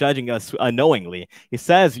not judging us unknowingly. He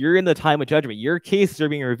says you're in the time of judgment. Your cases are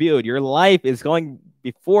being revealed. Your life is going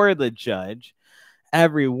before the judge,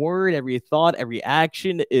 Every word, every thought, every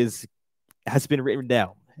action has been written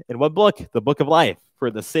down. In what book? The book of life for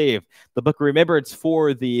the saved, the book of remembrance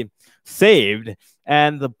for the saved,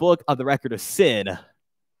 and the book of the record of sin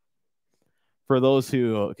for those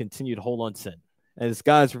who continue to hold on to sin. As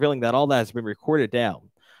God is revealing that all that has been recorded down.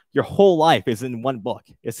 Your whole life is in one book.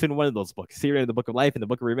 It's in one of those books. Either in the book of life, in the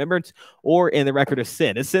book of remembrance, or in the record of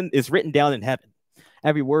sin. It's written down in heaven.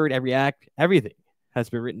 Every word, every act, everything has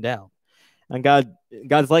been written down. And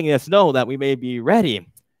God's letting us know that we may be ready.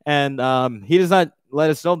 And he does not let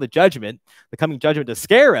us know the coming judgment to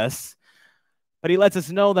scare us, but he lets us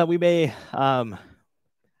know that we may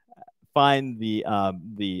find the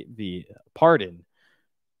pardon,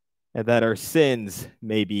 and that our sins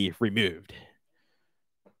may be removed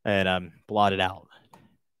and blotted out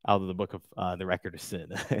of the book of the record of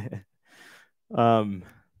sin. I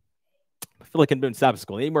feel like I'm doing Sabbath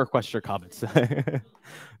school. Any more questions or comments?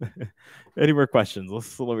 Any more questions?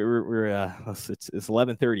 It's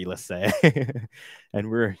 11:30, let's say, and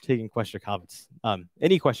we're taking question or comments.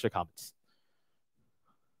 Any question or comments?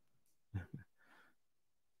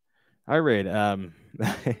 All right.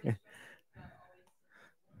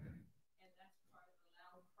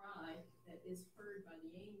 Is heard by the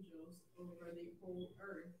angels over the whole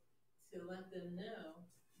earth to let them know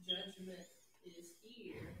judgment is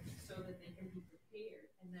here so that they can be prepared.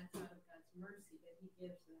 And that's out of God's mercy that he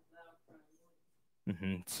gives that loud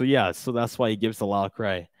cry. So that's why he gives the loud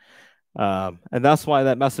cry. And that's why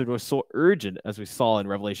that message was so urgent, as we saw in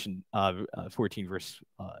Revelation 14, verse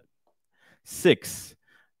 6.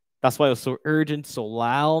 That's why it was so urgent, so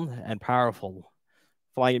loud and powerful,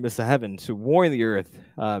 flying in the midst of heaven to warn the earth.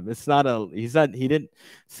 He didn't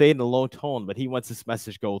say it in a low tone, but he wants this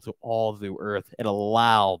message go to all the earth in a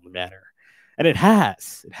loud manner. And it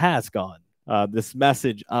has gone. This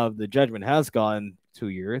message of the judgment has gone to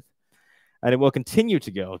the earth, and it will continue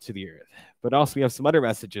to go to the earth. But also we have some other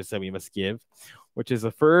messages that we must give, which is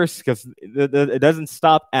the first, because it doesn't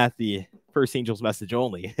stop at the first angel's message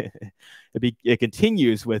only. It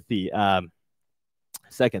continues with the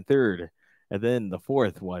second, third, and then the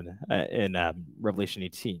fourth one in Revelation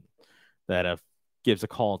 18 that gives a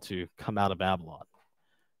call to come out of Babylon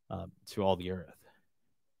to all the earth.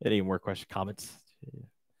 Any more questions, comments?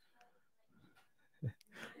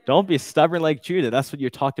 Don't be stubborn like Judah. That's what you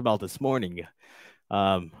talked about this morning.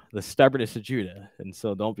 The stubbornness of Judah. And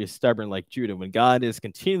so don't be stubborn like Judah when God is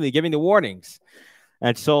continually giving the warnings.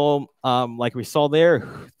 And so, like we saw there,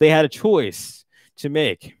 they had a choice to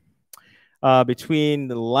make between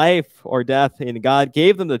life or death, and God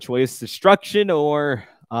gave them the choice: destruction or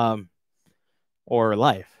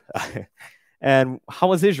life. And how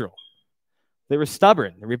was Israel? They were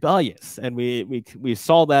stubborn, rebellious, and we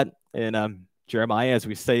saw that in Jeremiah,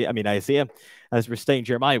 Isaiah, as we're studying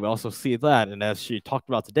Jeremiah. We also see that, and as she talked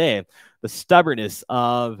about today, the stubbornness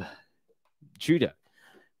of Judah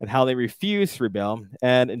and how they refused to rebel.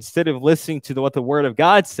 And instead of listening to what the word of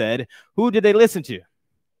God said, who did they listen to?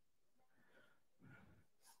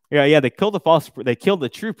 They killed the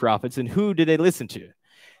true prophets, and who did they listen to?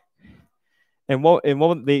 They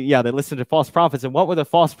listened to false prophets, and what were the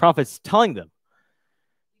false prophets telling them?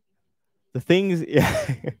 The things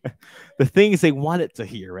they wanted to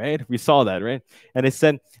hear, right? We saw that, right? And they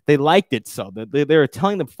said they liked it so. They were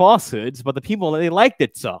telling them falsehoods, but the people, they liked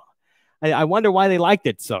it so. I wonder why they liked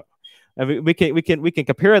it so. I mean, we can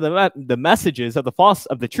compare the messages of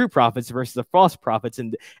the true prophets versus the false prophets,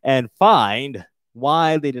 and find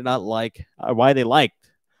why they did not like, why they liked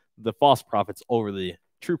the false prophets over the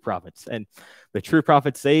true prophets. And the true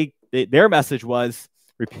prophets, their message was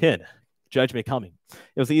repent, judgment coming.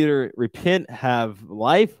 It was either repent, have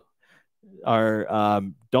life, or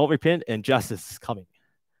don't repent, and justice is coming.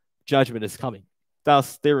 Judgment is coming. That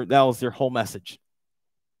was their whole message.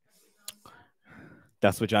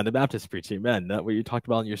 That's what John the Baptist preached. Amen. Not what you talked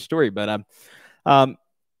about in your story, but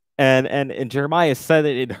and Jeremiah said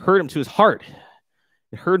that it hurt him to his heart.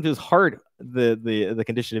 It hurt him to his heart, the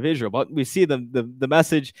condition of Israel. But we see the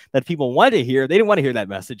message that people wanted to hear. They didn't want to hear that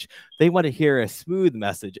message. They want to hear a smooth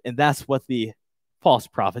message, and that's what the false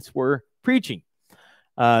prophets were preaching.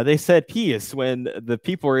 They said peace when the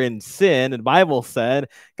people were in sin, and the Bible said,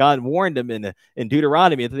 God warned them in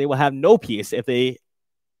Deuteronomy that they will have no peace if they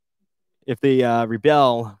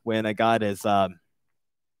rebel when God has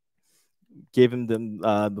given them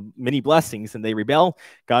the many blessings, and they rebel.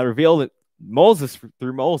 God revealed it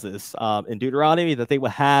through Moses in Deuteronomy that they will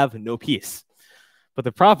have no peace. But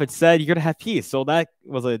the prophet said you're going to have peace. So that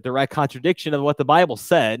was a direct contradiction of what the Bible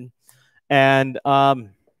said. And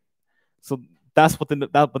so that's what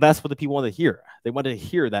the people want to hear. They wanted to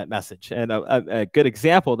hear that message. And a good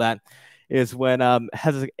example of that is when um,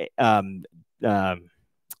 um,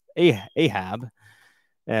 Ahab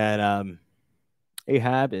and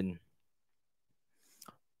Ahab and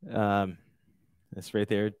um, that's right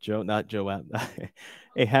there, Joe, not Joab.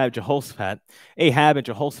 Jehoshaphat. Ahab and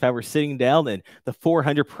Jehoshaphat were sitting down, and the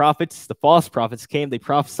 400 prophets, the false prophets, came. They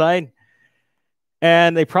prophesied,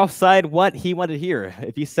 and they prophesied what he wanted to hear.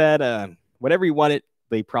 If he said whatever he wanted,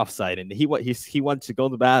 they prophesied, and he wanted to go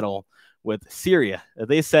to battle with Syria.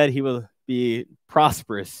 They said he will be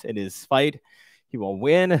prosperous in his fight. He will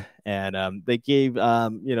win, and they gave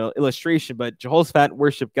illustration. But Jehoshaphat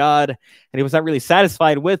worshipped God, and he was not really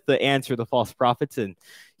satisfied with the answer of the false prophets, and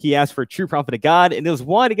he asked for a true prophet of God, and it was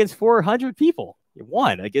one against 400 people.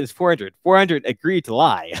 One against 400. 400 agreed to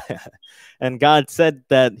lie. And God said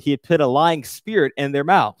that he had put a lying spirit in their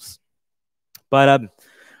mouths. But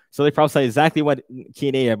so they prophesied exactly what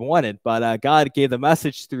King Ahab wanted. But God gave the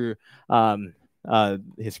message through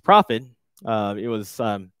his prophet. It was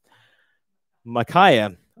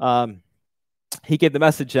Micaiah. He gave the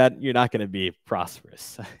message that you're not going to be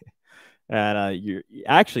prosperous. And you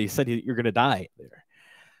actually said you're going to die there.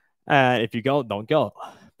 If you go, don't go.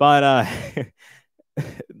 But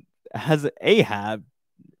as Ahab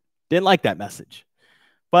didn't like that message.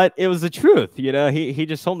 But it was the truth, He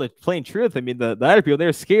just told the plain truth. I mean, the other people,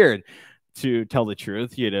 they're scared to tell the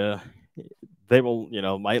truth. They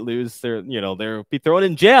will, might lose their, they'll be thrown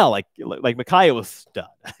in jail, like Micaiah was done.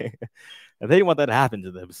 And they didn't want that to happen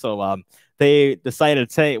to them. So they decided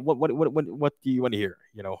to say, what do you want to hear?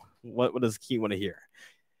 What does the king want to hear?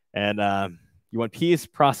 And you want peace,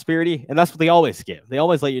 prosperity, and that's what they always give. They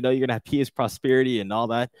always let you know you're gonna have peace, prosperity, and all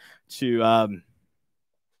that to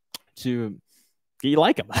you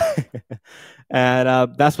like him.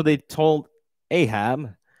 And that's what they told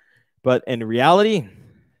Ahab. But in reality,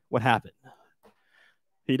 what happened?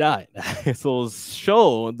 He died. So it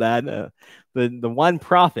showed that the one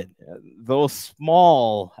prophet, though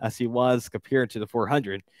small as he was compared to the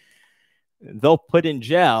 400, though put in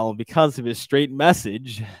jail because of his straight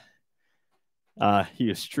message, he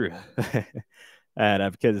is true.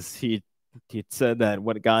 And because he said that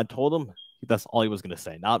what God told him, that's all he was going to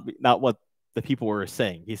say, not what the people were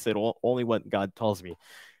saying. He said, only what God tells me,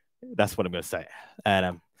 that's what I'm going to say.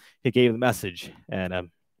 And he gave the message, and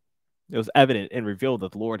it was evident and revealed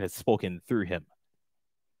that the Lord had spoken through him.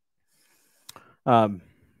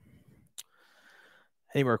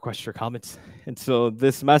 Any more questions or comments? And so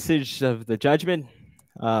this message of the judgment,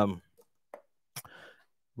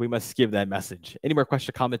 we must give that message. Any more questions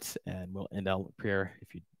or comments? And we'll end out with prayer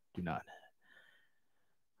if you do not.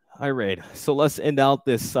 All right, so let's end out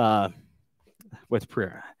this with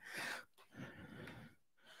prayer.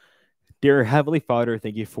 Dear Heavenly Father,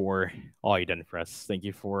 thank you for all you've done for us. Thank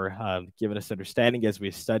you for giving us understanding as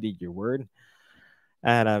we studied your word.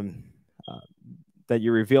 And that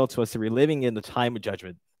you reveal to us that we're living in the time of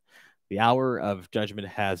judgment. The hour of judgment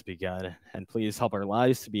has begun. And please help our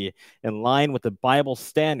lives to be in line with the Bible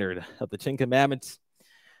standard of the Ten Commandments,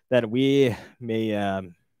 that we may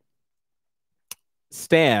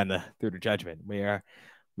stand through the judgment. May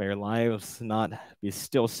our lives not be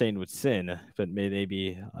still stained with sin, but may they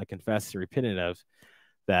be confessed and repentant of,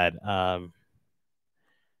 that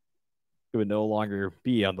it would no longer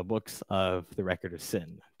be on the books of the record of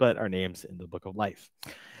sin, but our names in the book of life.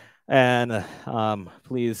 And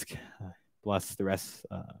please bless the rest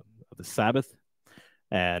of the Sabbath.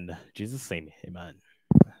 And in Jesus' name, amen.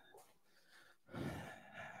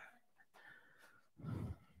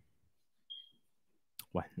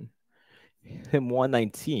 What? Hymn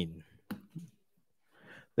 119.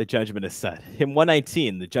 The judgment is set. Hymn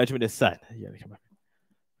 119. The judgment is set. Yeah, come on.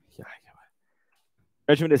 Yeah, come on.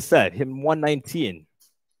 Judgment is set. Hymn 119.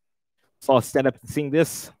 So I'll stand up and sing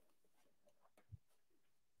this.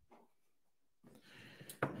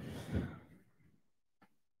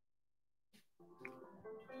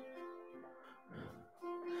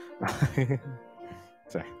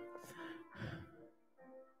 Sorry.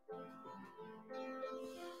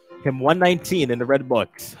 Hymn 119 in the red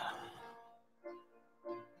books.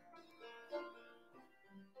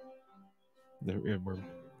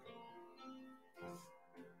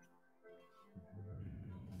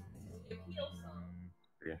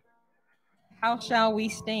 How shall we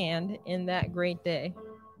stand in that great day?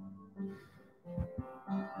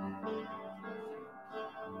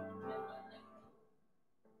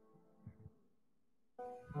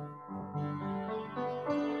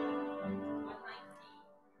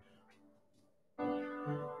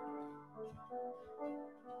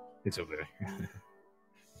 It's over there.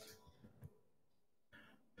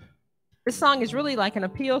 This song is really like an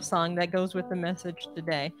appeal song that goes with the message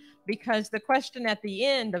today, because the question at the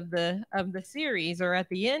end of the series, or at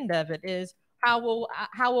the end of it, is how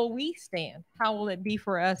will we stand? How will it be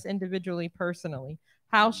for us individually, personally?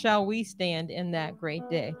 How shall we stand in that great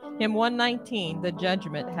day? Hymn 119, the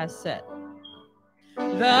judgment has set.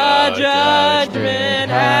 The judgment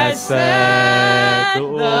has set, the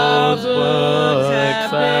books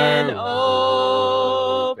have been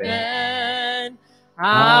opened.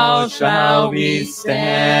 How shall we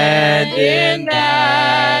stand in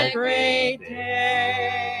that great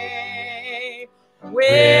day?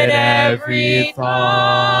 With every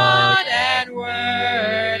thought and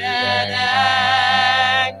word and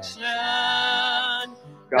action,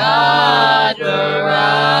 God the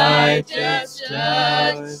righteous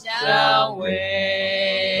judge shall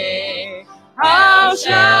weigh. How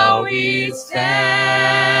shall we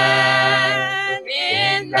stand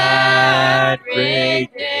in that great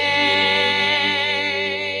day?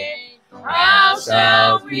 How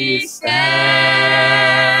shall we stand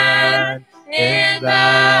in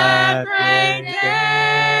that great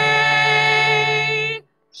day?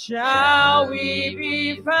 Shall we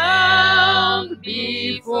be found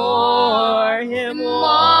before him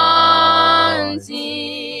wanting,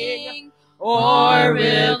 or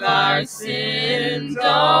with our sins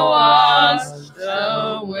all washed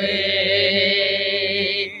away?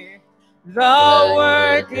 The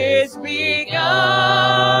work is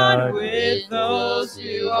begun with those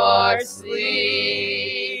who are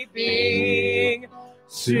sleeping.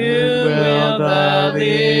 Soon will the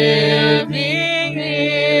living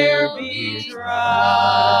here be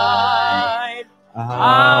tried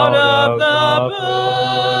out of the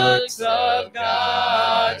books of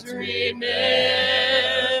God's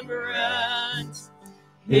remembrance.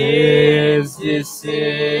 His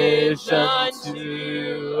decision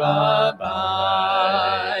to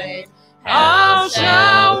abide. How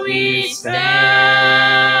shall we stand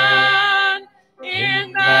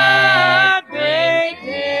in that great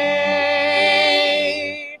day?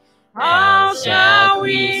 How shall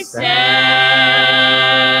we stand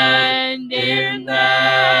in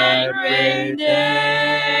that great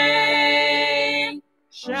day?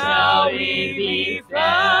 Shall we be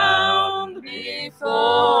found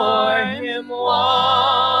before him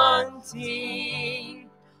wanting,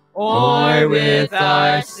 or with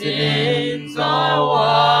our sins all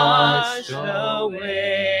washed away?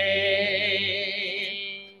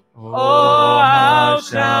 Oh, how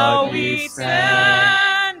shall we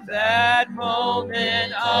stand that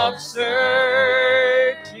moment of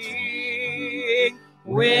searching,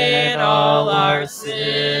 when all our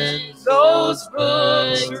sins those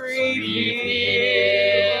books reveal,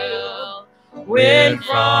 when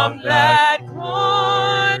from that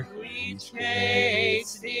court each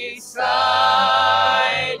case decided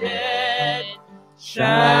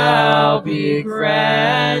shall be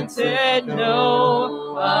granted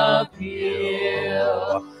no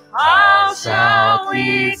appeal? How shall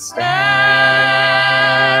we stand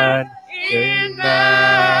in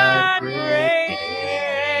that great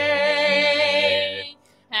day?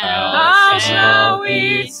 How shall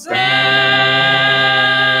we stand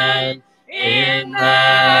in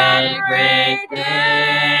that great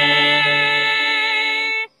day?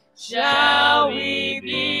 Shall we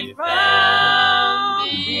be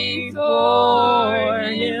found before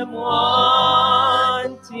him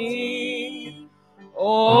wanting,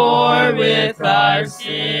 or with our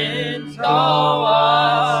sins all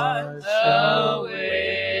washed away?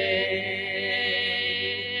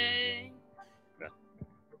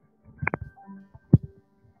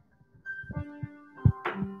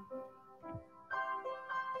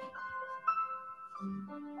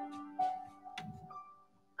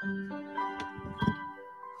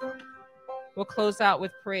 We'll close out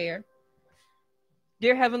with prayer.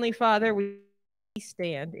 Dear Heavenly Father, we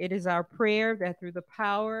stand. It is our prayer that through the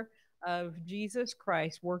power of Jesus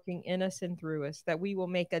Christ working in us and through us, that we will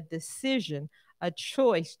make a decision, a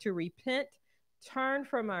choice to repent, turn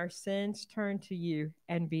from our sins, turn to you,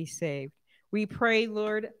 and be saved. We pray,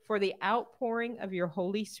 Lord, for the outpouring of your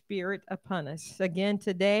Holy Spirit upon us. Again,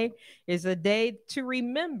 today is a day to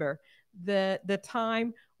remember the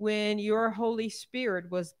time when your Holy Spirit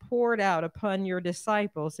was poured out upon your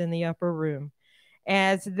disciples in the upper room,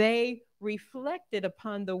 as they reflected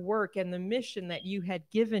upon the work and the mission that you had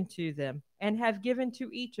given to them and have given to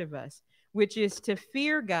each of us, which is to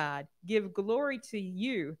fear God, give glory to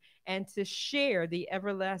you, and to share the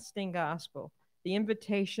everlasting gospel, the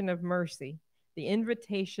invitation of mercy, the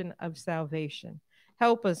invitation of salvation.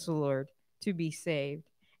 Help us, Lord, to be saved,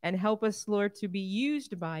 and help us, Lord, to be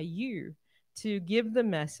used by you to give the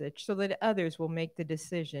message so that others will make the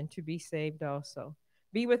decision to be saved also.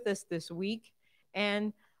 Be with us this week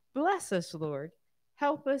and bless us, Lord.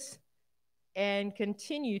 Help us and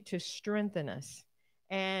continue to strengthen us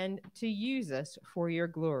and to use us for your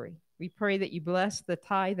glory. We pray that you bless the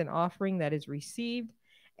tithe and offering that is received,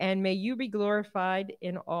 and may you be glorified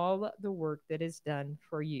in all the work that is done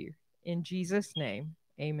for you. In Jesus' name,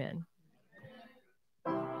 amen.